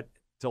 but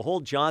to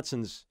hold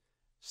Johnson's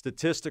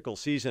statistical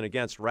season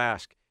against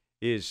Rask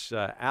is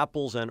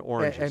apples and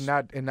oranges.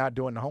 And not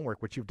doing the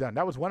homework, which you've done.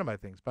 That was one of my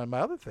things. But my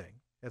other thing,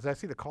 as I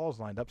see the calls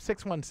lined up,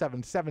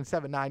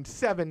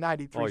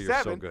 617-779-7937. Oh,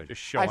 you're so good.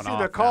 Just showing I see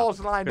off the calls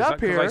lined up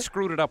here. Because I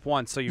screwed it up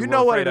once, so you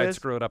know were what afraid it I'd is?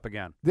 screw it up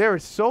again. There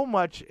is so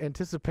much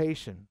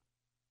anticipation,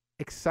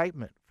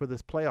 excitement for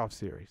this playoff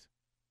series.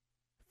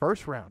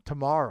 First round,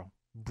 tomorrow,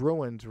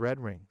 Bruins, Red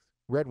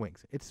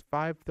Wings. It's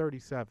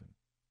 5:37.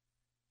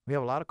 We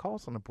have a lot of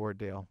calls on the board,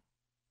 Dale.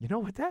 You know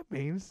what that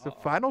means? The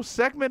final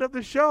segment of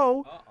the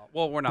show.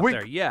 Well, we're not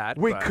there yet.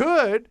 We but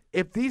could,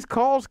 if these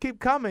calls keep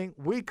coming,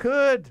 we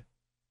could.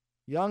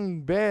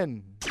 Young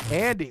Ben,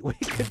 Andy, we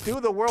could do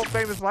the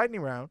world-famous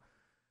lightning round.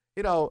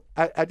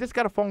 I just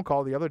got a phone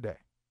call the other day.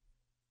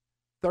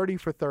 30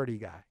 for 30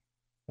 guy.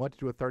 Wanted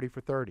to do a 30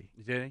 for 30.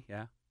 Did he?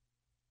 Yeah.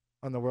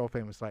 On the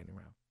world-famous lightning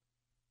round.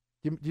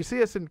 You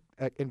see us in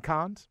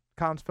Cannes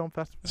Film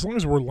Festival? As long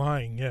as we're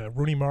lying, yeah.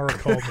 Rooney Mara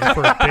called me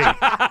for a date.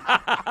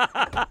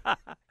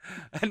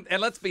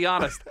 And let's be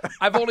honest,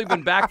 I've only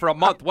been back for a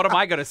month. What am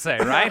I going to say,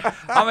 right?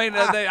 I mean,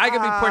 I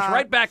can be pushed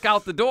right back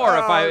out the door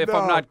if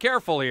I'm not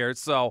careful here.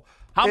 So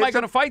how am I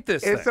going to fight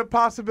this thing? It's a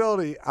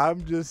possibility.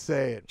 I'm just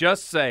saying.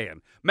 Just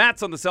saying.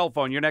 Matt's on the cell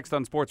phone. You're next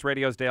on Sports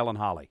Radio's Dale and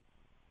Holly.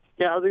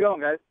 Yeah, how's it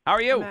going, guys? How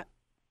are you?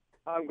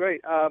 I'm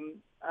great.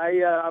 I'm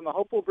a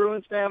hopeful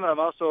Bruins fan, but I'm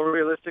also a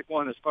realistic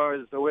one as far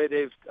as the way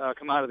they've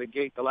come out of the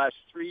gate. The last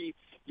 3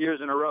 years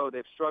in a row,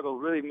 they've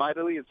struggled really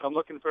mightily, and so I'm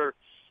looking for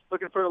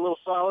a little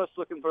solace,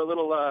 looking for a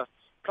little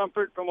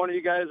comfort from one of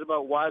you guys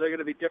about why they're going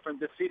to be different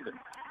this season.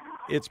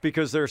 It's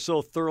because they're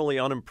so thoroughly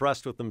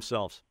unimpressed with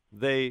themselves.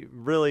 They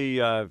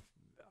really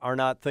are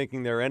not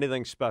thinking they're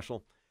anything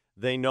special.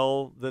 They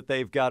know that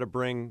they've got to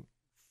bring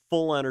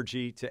full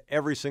energy to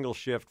every single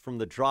shift from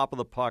the drop of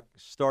the puck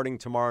starting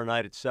tomorrow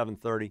night at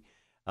 7:30.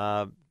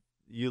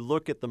 You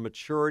look at the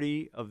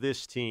maturity of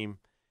this team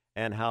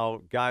and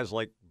how guys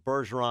like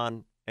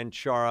Bergeron and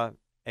Chara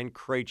and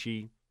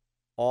Krejci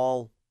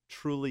all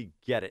truly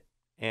get it,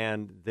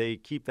 and they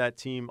keep that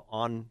team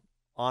on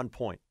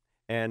point.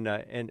 And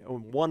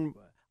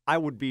I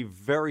would be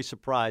very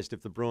surprised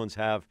if the Bruins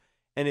have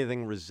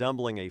anything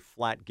resembling a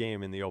flat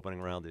game in the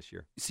opening round this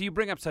year. See, you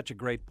bring up such a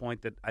great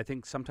point that I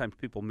think sometimes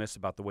people miss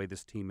about the way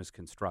this team is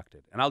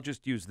constructed. And I'll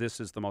just use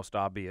this as the most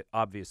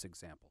obvious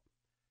example.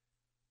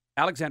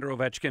 Alexander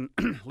Ovechkin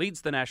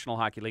leads the National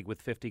Hockey League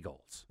with 50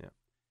 goals. Yeah.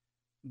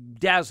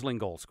 Dazzling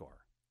goal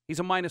scorer. He's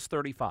a minus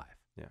 35.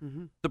 Yeah.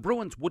 Mm-hmm. The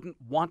Bruins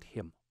wouldn't want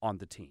him on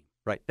the team.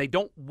 Right. They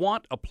don't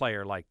want a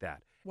player like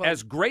that. Well,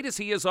 as great as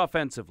he is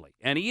offensively,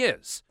 and he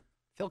is.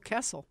 Phil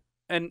Kessel.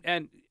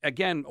 And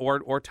again,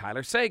 or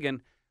Tyler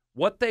Seguin,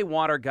 what they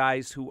want are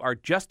guys who are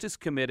just as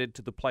committed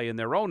to the play in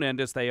their own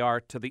end as they are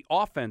to the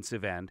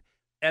offensive end,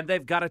 and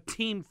they've got a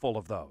team full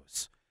of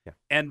those. Yeah.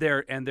 And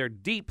they're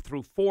deep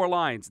through four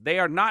lines. They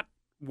are not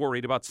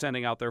worried about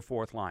sending out their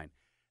fourth line.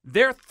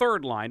 Their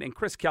third line, and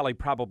Chris Kelly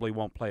probably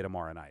won't play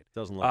tomorrow night.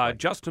 Doesn't look like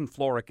Justin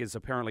Florek is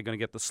apparently going to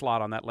get the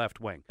slot on that left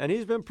wing. And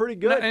he's been pretty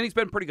good. And he's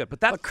been pretty good.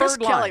 But that Chris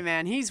third line, Kelly,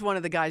 man, he's one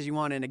of the guys you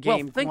want in a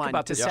game well, think one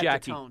about to this, set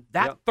Jackie. the tone.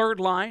 That third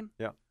line,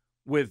 Yeah.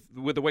 with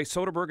the way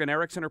Soderberg and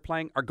Eriksson are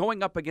playing, are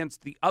going up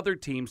against the other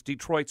teams,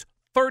 Detroit's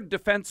third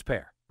defense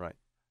pair. Right.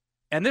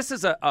 And this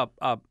is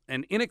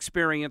an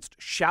inexperienced,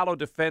 shallow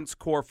defense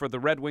core for the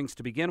Red Wings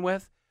to begin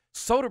with.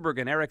 Soderberg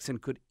and Eriksson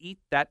could eat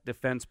that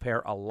defense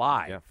pair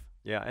alive.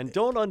 Yeah, and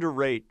don't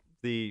underrate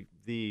the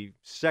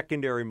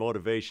secondary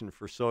motivation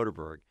for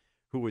Soderberg,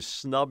 who was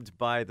snubbed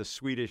by the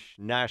Swedish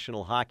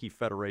National Hockey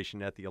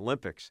Federation at the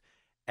Olympics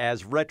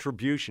as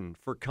retribution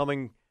for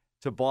coming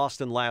to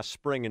Boston last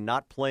spring and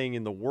not playing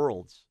in the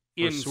Worlds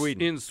for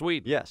Sweden. In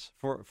Sweden. Yes,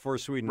 for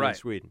Sweden Right. and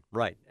Sweden.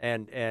 Right.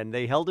 And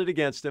they held it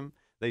against him.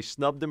 They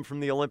snubbed him from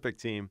the Olympic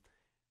team.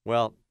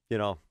 Well,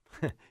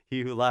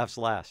 he who laughs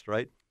last,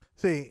 right?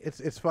 See,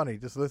 it's funny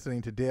just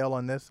listening to Dale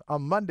on this.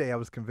 On Monday, I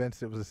was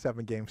convinced it was a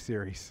 7-game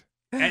series.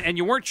 And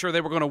you weren't sure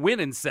they were going to win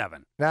in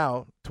 7.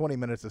 Now, 20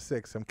 minutes of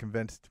 6, I'm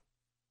convinced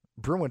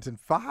Bruins in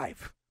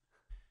 5.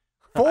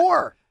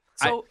 4.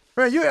 So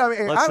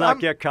Let's not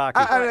get cocky.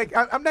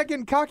 I'm not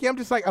getting cocky. I'm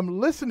just like, I'm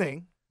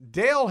listening.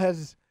 Dale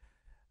has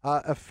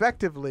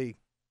effectively,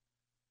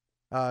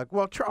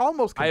 almost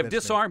convinced I have me.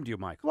 disarmed you,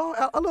 Michael.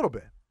 Well, a little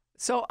bit.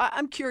 So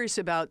I'm curious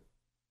about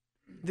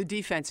the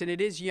defense, and it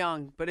is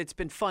young, but it's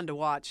been fun to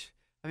watch.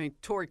 I mean,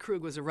 Torrey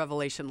Krug was a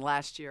revelation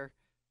last year,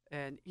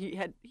 and he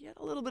had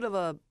a little bit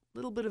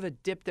of a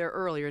dip there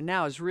earlier, and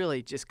now has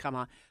really just come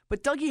on.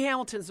 But Dougie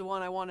Hamilton's the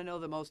one I want to know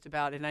the most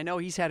about, and I know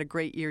he's had a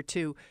great year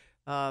too.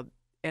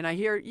 And I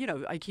hear,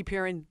 I keep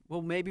hearing,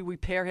 well, maybe we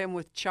pair him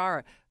with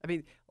Chara. I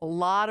mean, a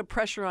lot of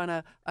pressure on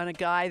a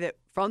guy that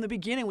from the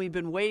beginning we've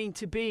been waiting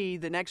to be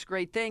the next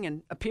great thing,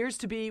 and appears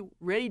to be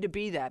ready to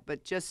be that.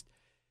 But just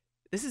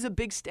this is a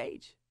big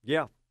stage.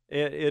 Yeah,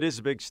 it is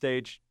a big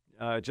stage.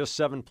 Just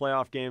 7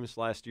 playoff games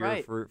last year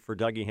Right. for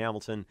Dougie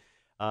Hamilton.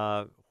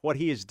 What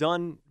he has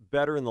done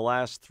better in the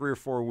last 3 or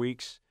 4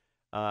 weeks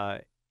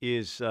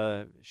is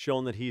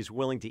shown that he's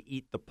willing to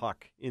eat the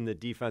puck in the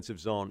defensive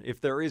zone. If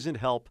there isn't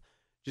help,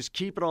 just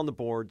keep it on the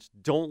boards.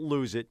 Don't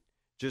lose it.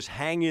 Just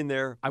hang in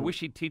there. I wish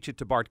he'd teach it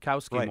to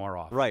Bartkowski Right, more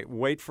often. Right.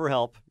 Wait for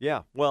help.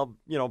 Yeah. Well,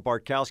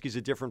 Bartkowski's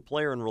a different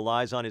player and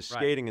relies on his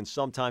skating, and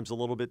sometimes a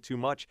little bit too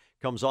much.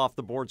 Comes off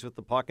the boards with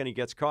the puck and he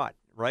gets caught,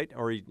 right?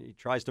 Or he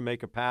tries to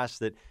make a pass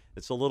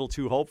that's a little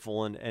too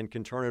hopeful and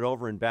can turn it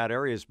over in bad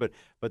areas. But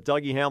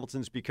Dougie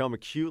Hamilton's become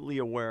acutely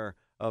aware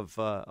of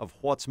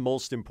what's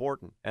most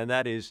important, and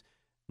that is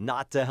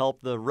not to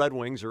help the Red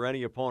Wings or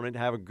any opponent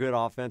have a good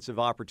offensive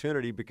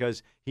opportunity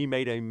because he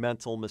made a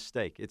mental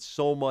mistake. It's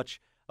so much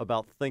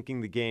about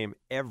thinking the game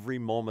every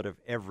moment of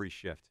every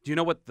shift. Do you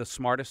know what the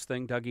smartest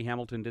thing Dougie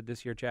Hamilton did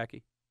this year,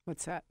 Jackie?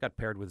 What's that? Got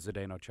paired with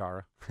Zdeno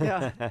Chara.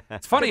 Yeah.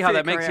 It's funny Good how for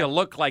that your makes career. you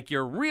look like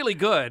you're really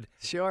good.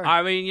 Sure.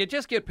 I mean, you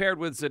just get paired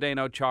with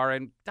Zdeno Chara,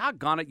 and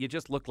doggone it, you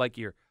just look like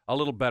you're a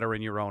little better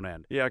in your own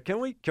end. Yeah, can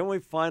we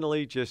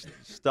finally just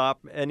stop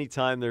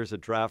anytime there's a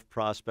draft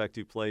prospect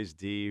who plays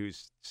D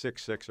who's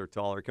 6'6" or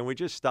taller? Can we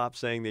just stop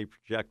saying they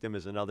project him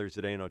as another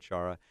Zdeno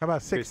Chara? How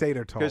about 6'8"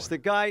 or taller? Because the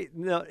guy,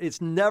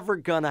 it's never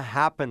going to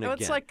happen No,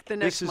 again. it's like the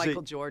next This is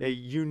Michael Jordan. A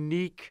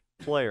unique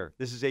player.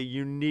 This is a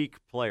unique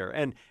player.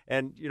 And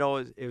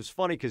it was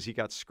funny because he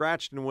got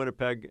scratched in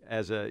Winnipeg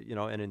as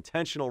an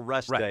intentional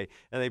rest day,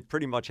 and they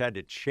pretty much had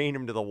to chain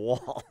him to the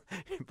wall.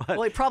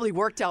 Well, he probably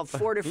worked out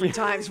 4 different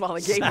times while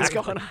the game was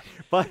going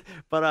on.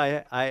 But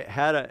I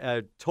had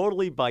a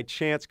totally by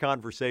chance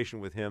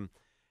conversation with him,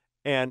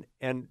 and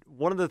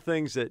one of the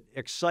things that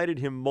excited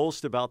him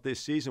most about this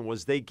season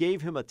was they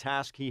gave him a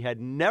task he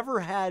had never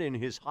had in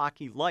his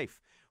hockey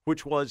life,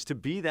 which was to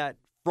be that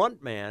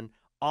front man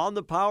on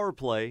the power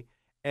play,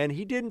 and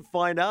he didn't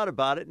find out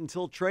about it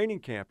until training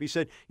camp. He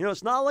said,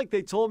 it's not like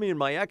they told me in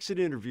my exit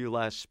interview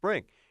last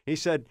spring. He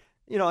said,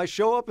 I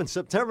show up in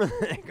September and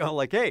they go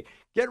like, hey,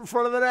 get in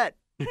front of the net.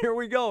 Here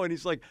we go. And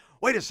he's like,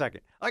 wait a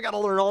second. I got to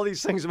learn all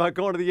these things about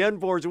going to the end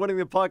boards, winning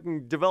the puck,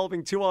 and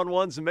developing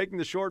 2-on-1s and making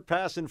the short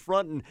pass in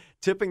front and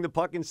tipping the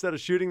puck instead of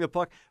shooting the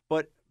puck.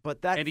 But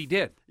that, And he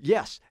did.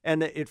 Yes,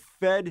 and it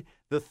fed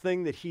the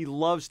thing that he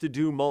loves to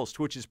do most,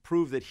 which is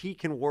prove that he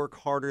can work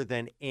harder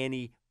than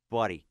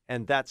anybody,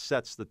 and that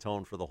sets the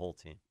tone for the whole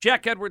team.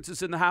 Jack Edwards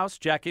is in the house.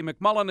 Jackie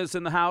McMullen is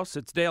in the house.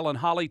 It's Dale and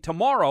Holly.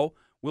 Tomorrow,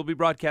 we'll be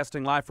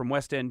broadcasting live from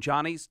West End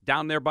Johnny's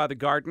down there by the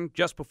Garden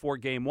just before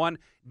Game 1.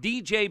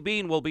 DJ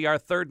Bean will be our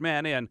third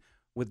man in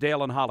with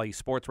Dale and Holly,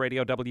 Sports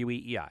Radio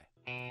WEEI.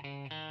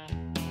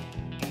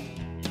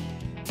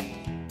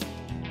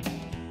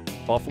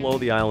 Buffalo,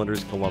 the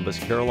Islanders, Columbus,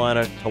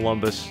 Carolina,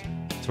 Columbus,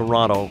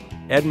 Toronto,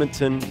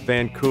 Edmonton,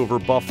 Vancouver,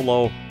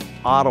 Buffalo,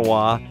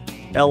 Ottawa,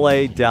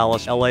 L.A.,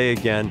 Dallas, L.A.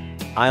 again,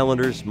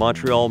 Islanders,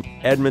 Montreal,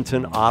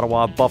 Edmonton,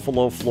 Ottawa,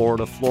 Buffalo,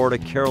 Florida,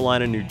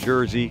 Carolina, New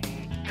Jersey,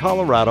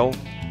 Colorado,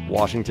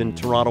 Washington,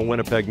 Toronto,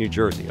 Winnipeg, New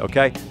Jersey,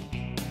 okay?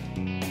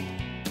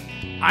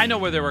 I know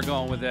where they were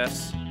going with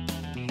this.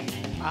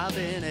 I've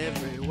been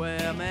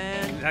everywhere,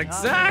 man.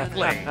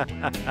 Exactly.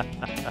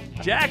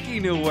 Jackie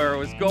knew where it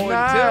was going,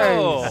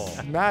 Nice.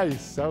 too.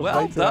 Nice. That was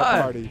Well late to that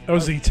done. party. That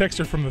was the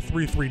texter from the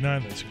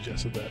 339 that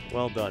suggested that.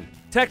 Well done.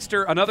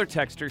 Another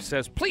texter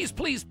says, please,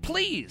 please,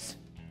 please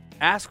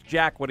ask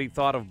Jack what he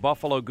thought of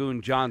Buffalo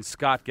Goon John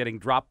Scott getting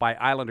dropped by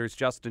Islanders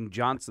Justin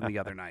Johnson the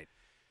other night.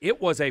 It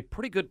was a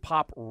pretty good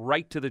pop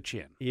right to the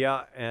chin.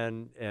 Yeah,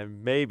 and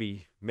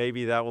maybe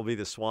that will be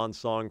the swan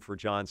song for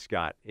John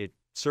Scott. It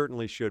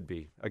certainly should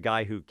be. A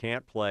guy who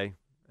can't play,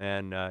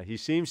 and he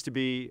seems to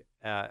be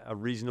a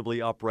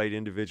reasonably upright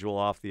individual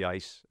off the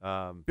ice.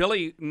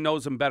 Billy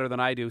knows him better than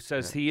I do,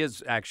 says he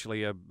is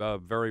actually a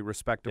very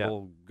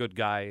respectable, good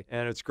guy.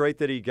 And it's great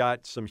that he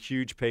got some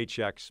huge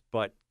paychecks,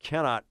 but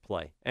cannot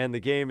play. And the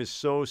game is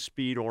so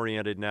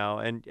speed-oriented now,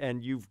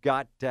 and you've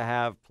got to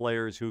have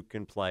players who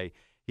can play.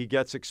 He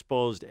gets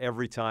exposed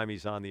every time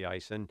he's on the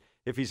ice. And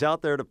if he's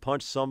out there to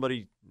punch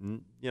somebody,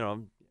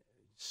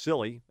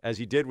 silly, as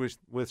he did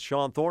with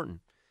Sean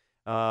Thornton,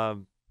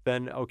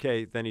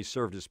 then he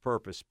served his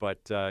purpose. But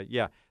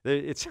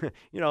it's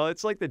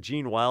it's like the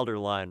Gene Wilder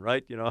line,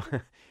 right?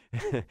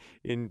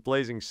 In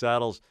Blazing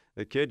Saddles,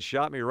 the kid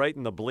shot me right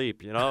in the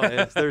bleep.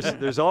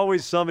 There's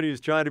always somebody who's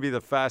trying to be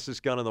the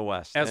fastest gun in the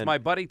West. As my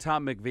buddy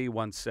Tom McVie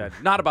once said,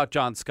 not about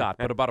John Scott,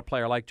 but about a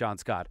player like John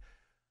Scott,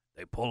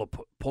 they pull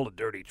a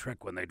dirty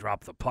trick when they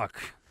drop the puck.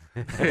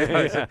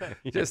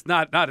 Just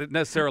not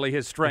necessarily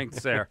his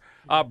strengths there.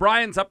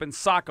 Brian's up in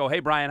Saco. Hey,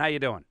 Brian, how you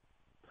doing?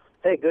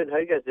 Hey, good. How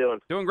you guys doing?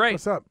 Doing great.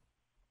 What's up?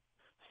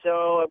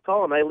 So I'm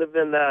calling. I live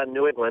in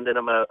New England, and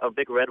I'm a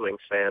big Red Wings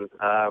fan.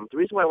 The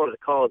reason why I wanted to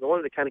call is I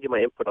wanted to kind of give my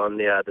input on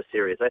the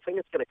series. I think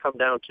it's going to come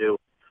down to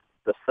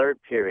the third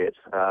period.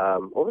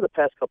 Over the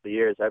past couple of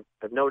years,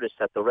 I've noticed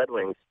that the Red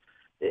Wings,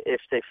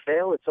 if they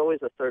fail, it's always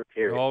the third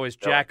period. Oh, is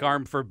Jack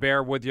Armford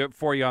Bear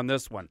for you on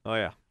this one? Oh,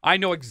 yeah. I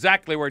know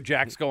exactly where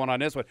Jack's going on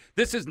this one.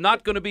 This is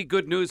not going to be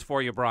good news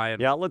for you, Brian.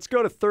 Yeah, let's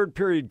go to third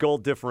period goal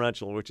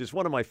differential, which is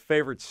one of my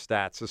favorite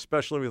stats,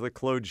 especially with the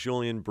Claude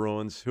Julien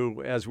Bruins,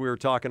 who, as we were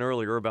talking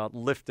earlier about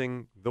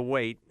lifting the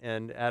weight,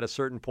 and at a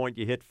certain point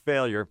you hit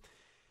failure.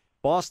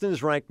 Boston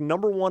is ranked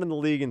number 1 in the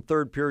league in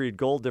third period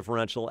goal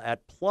differential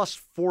at plus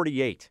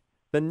 48.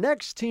 The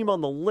next team on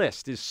the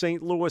list is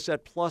St. Louis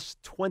at plus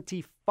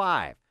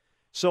 25.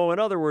 So, in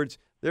other words,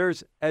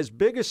 there's as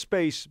big a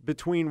space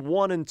between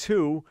 1 and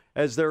 2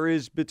 as there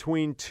is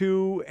between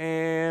 2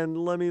 and,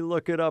 let me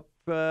look it up,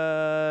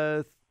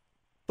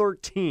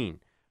 13.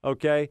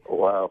 Okay?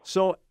 Wow.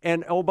 So,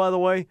 and oh, by the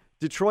way,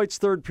 Detroit's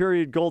third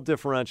period goal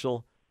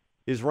differential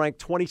is ranked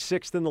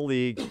 26th in the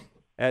league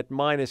at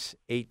minus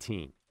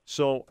 18.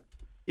 So,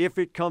 if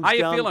it comes how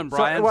down... How you feeling,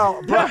 Brian?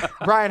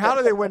 Brian, how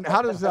do they win?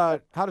 How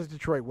does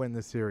Detroit win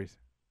this series?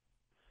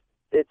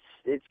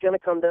 It's going to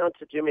come down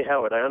to Jimmy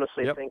Howard. I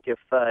honestly think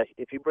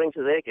if he brings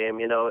his A game,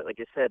 like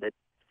you said,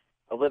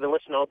 I've lived and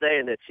listened all day,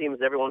 and it seems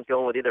everyone's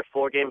going with either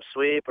 4-game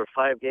sweep or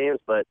 5 games.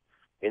 But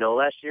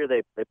last year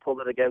they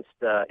pulled it against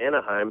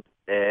Anaheim,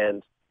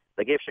 and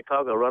they gave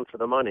Chicago a run for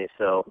the money.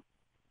 So,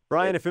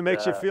 Brian, if it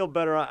makes you feel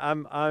better,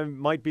 I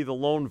might be the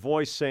lone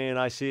voice saying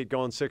I see it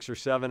going 6 or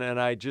 7,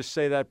 and I just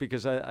say that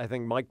because I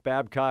think Mike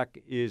Babcock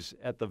is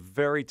at the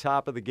very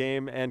top of the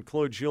game, and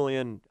Claude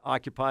Julien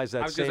occupies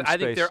that same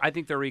space. I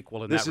think they're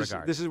equal in that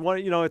regard. This is one.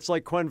 It's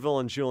like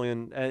Quenneville and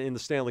Julien in the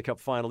Stanley Cup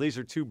Final. These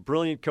are two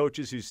brilliant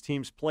coaches whose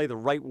teams play the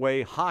right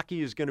way.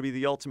 Hockey is going to be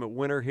the ultimate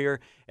winner here,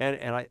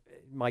 and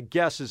my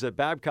guess is that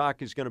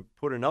Babcock is going to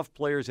put enough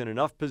players in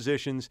enough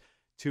positions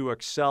to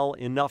excel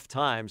enough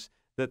times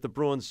that the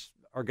Bruins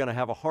are going to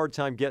have a hard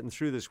time getting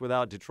through this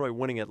without Detroit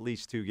winning at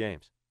least 2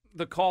 games.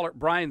 The caller,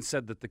 Brian,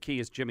 said that the key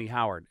is Jimmy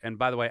Howard. And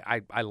by the way,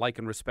 I like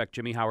and respect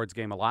Jimmy Howard's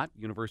game a lot.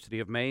 University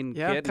of Maine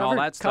kid and all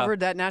that stuff. Covered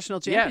that national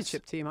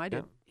championship team. I did.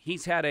 Yeah.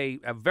 He's had a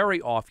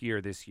very off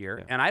year this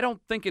year, and I don't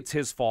think it's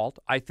his fault.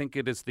 I think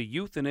it is the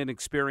youth and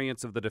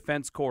inexperience of the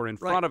defense corps in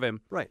front of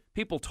him. Right.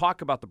 People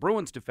talk about the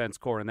Bruins defense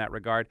corps in that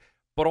regard,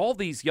 but all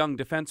these young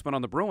defensemen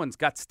on the Bruins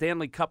got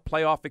Stanley Cup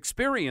playoff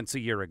experience a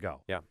year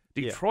ago. Yeah.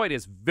 Detroit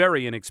is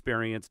very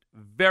inexperienced,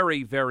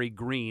 very, very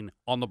green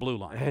on the blue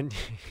line. And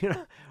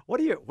what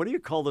do you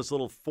call those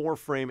little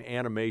 4-frame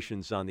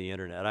animations on the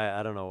internet?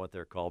 I don't know what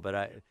they're called,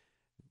 but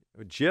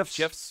GIFs?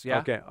 GIFs, yeah.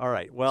 Okay, all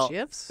right. Well,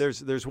 GIFs?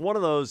 there's one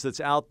of those that's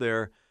out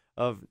there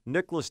of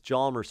Nicholas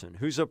Hjalmarsson,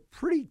 who's a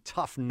pretty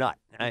tough nut,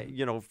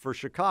 for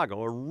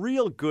Chicago, a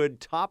real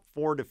good top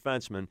 4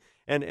 defenseman,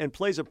 and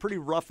plays a pretty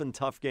rough and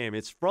tough game.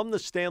 It's from the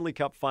Stanley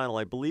Cup Final.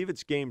 I believe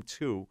it's Game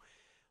 2.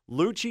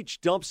 Lucic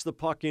dumps the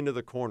puck into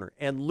the corner,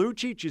 and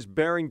Lucic is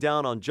bearing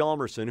down on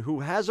Hjalmarsson,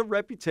 who has a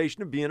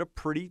reputation of being a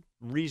pretty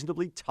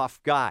reasonably tough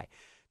guy.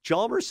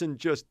 Hjalmarsson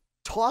just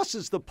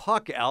tosses the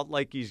puck out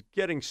like he's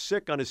getting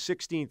sick on his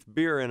 16th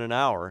beer in an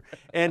hour,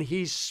 and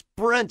he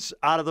sprints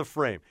out of the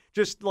frame.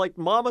 Just like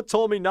Mama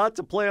told me not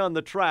to play on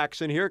the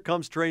tracks, and here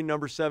comes train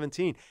number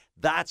 17.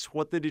 That's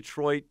what the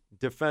Detroit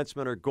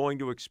defensemen are going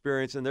to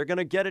experience, and they're going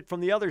to get it from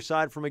the other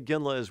side from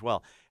Iginla as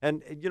well.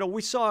 And,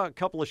 we saw a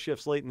couple of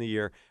shifts late in the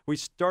year. We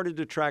started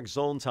to track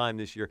zone time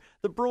this year.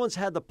 The Bruins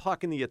had the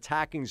puck in the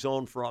attacking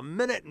zone for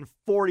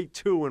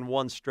 1:42 in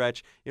one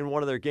stretch in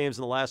one of their games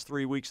in the last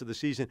 3 weeks of the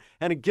season,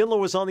 and Iginla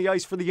was on the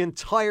ice for the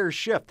entire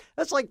shift.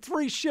 That's like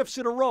 3 shifts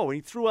in a row, and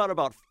he threw out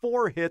about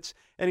 4 hits,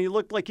 and he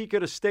looked like he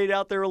could have stayed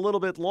out there a little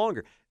bit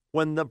longer.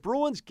 When the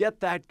Bruins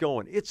get that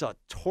going, it's a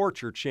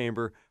torture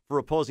chamber for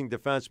opposing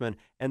defensemen,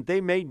 and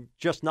they may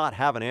just not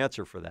have an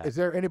answer for that. Is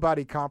there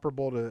anybody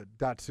comparable to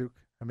Datsuk?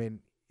 I mean,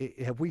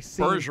 have we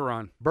seen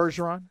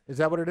Bergeron? Is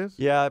that what it is?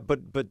 Yeah,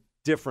 but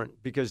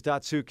different, because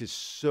Datsuk is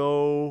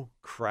so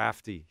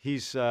crafty.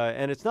 He's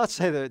and it's not to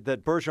say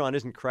that Bergeron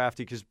isn't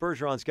crafty, because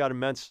Bergeron's got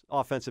immense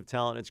offensive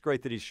talent. It's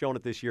great that he's shown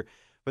it this year.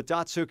 But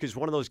Datsuk is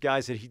one of those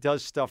guys that he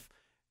does stuff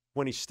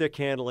when he's stick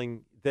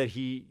handling that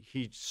he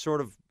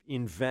sort of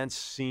invents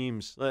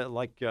seams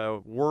like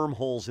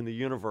wormholes in the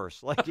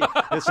universe. Like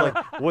it's like,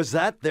 was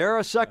that there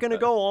a second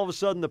ago? All of a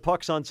sudden, the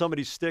puck's on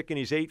somebody's stick and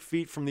he's 8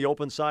 feet from the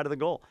open side of the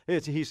goal.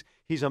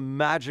 He's a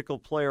magical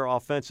player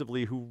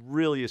offensively who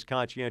really is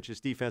conscientious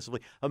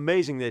defensively.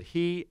 Amazing that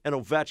he and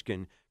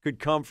Ovechkin could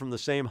come from the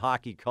same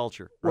hockey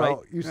culture, right?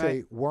 Well, you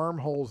say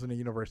wormholes in the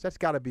universe. That's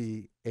got to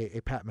be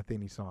a Pat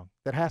Metheny song.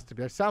 That has to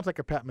be. It sounds like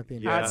a Pat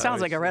Metheny song. It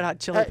sounds like a Red Hot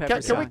Chili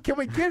Peppers song.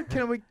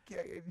 Can we,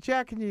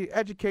 Jack, can you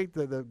educate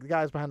the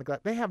guys behind the glass?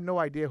 They have no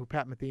idea who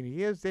Pat Metheny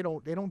is. They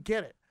don't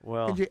get it.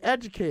 Well, can you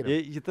educate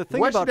them? The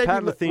thing about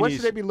Pat Metheny, what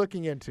should they be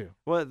looking into?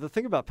 Well, the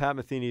thing about Pat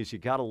Metheny is you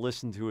got to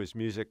listen to his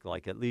music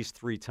like at least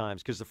 3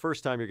 times, because the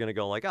first time you're going to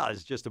go like,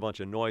 it's just a bunch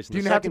of noise. Do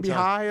you have to be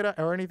high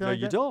or anything? No, like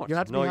you that? don't. You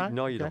have to be high?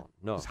 No, you don't.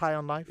 No, just high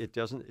on life. It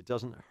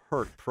doesn't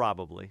hurt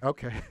probably.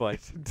 Okay, but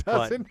it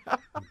doesn't.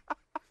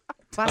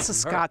 Glass of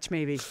scotch,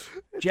 maybe.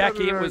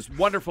 Jackie, it was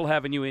wonderful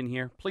having you in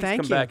here. Please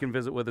Thank come you. back and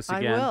visit with us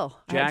again. I will.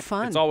 I Jack, had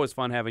fun. it's always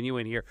fun having you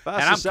in here.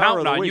 Fastest and I'm hour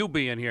of counting the on week. you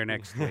being here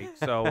next week.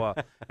 So,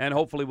 and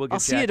hopefully we'll get I'll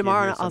see Jackie you in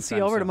tomorrow. here I'll see sometime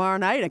you over soon. tomorrow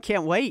night. I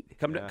can't wait.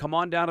 Come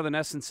on down to the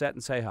Nest and Set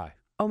and say hi.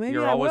 Oh, maybe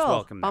You're I always will.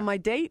 welcome there. On my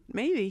date,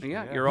 maybe.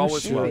 Yeah, you're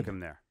always should. welcome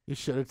there. You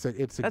should. It's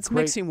a That's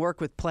great, mixing work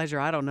with pleasure.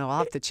 I don't know. I'll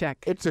have to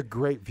check. It's a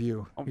great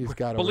view he's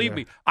got. Believe over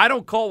me, there. I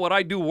don't call what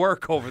I do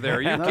work over there.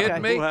 Are you Okay.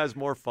 kidding me? Who has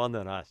more fun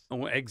than us?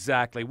 Oh,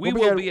 exactly. We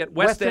We'll will be at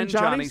West End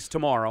Johnny's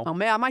tomorrow. Oh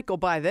man, I might go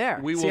by there.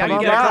 We See, will I be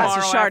can get a there glass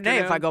of tomorrow Chardonnay if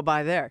afternoon. I go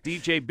by there.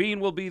 DJ Bean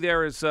will be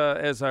there as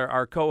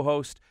our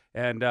co-host,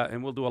 and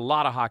we'll do a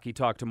lot of hockey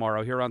talk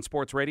tomorrow here on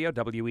Sports Radio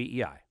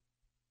WEEI.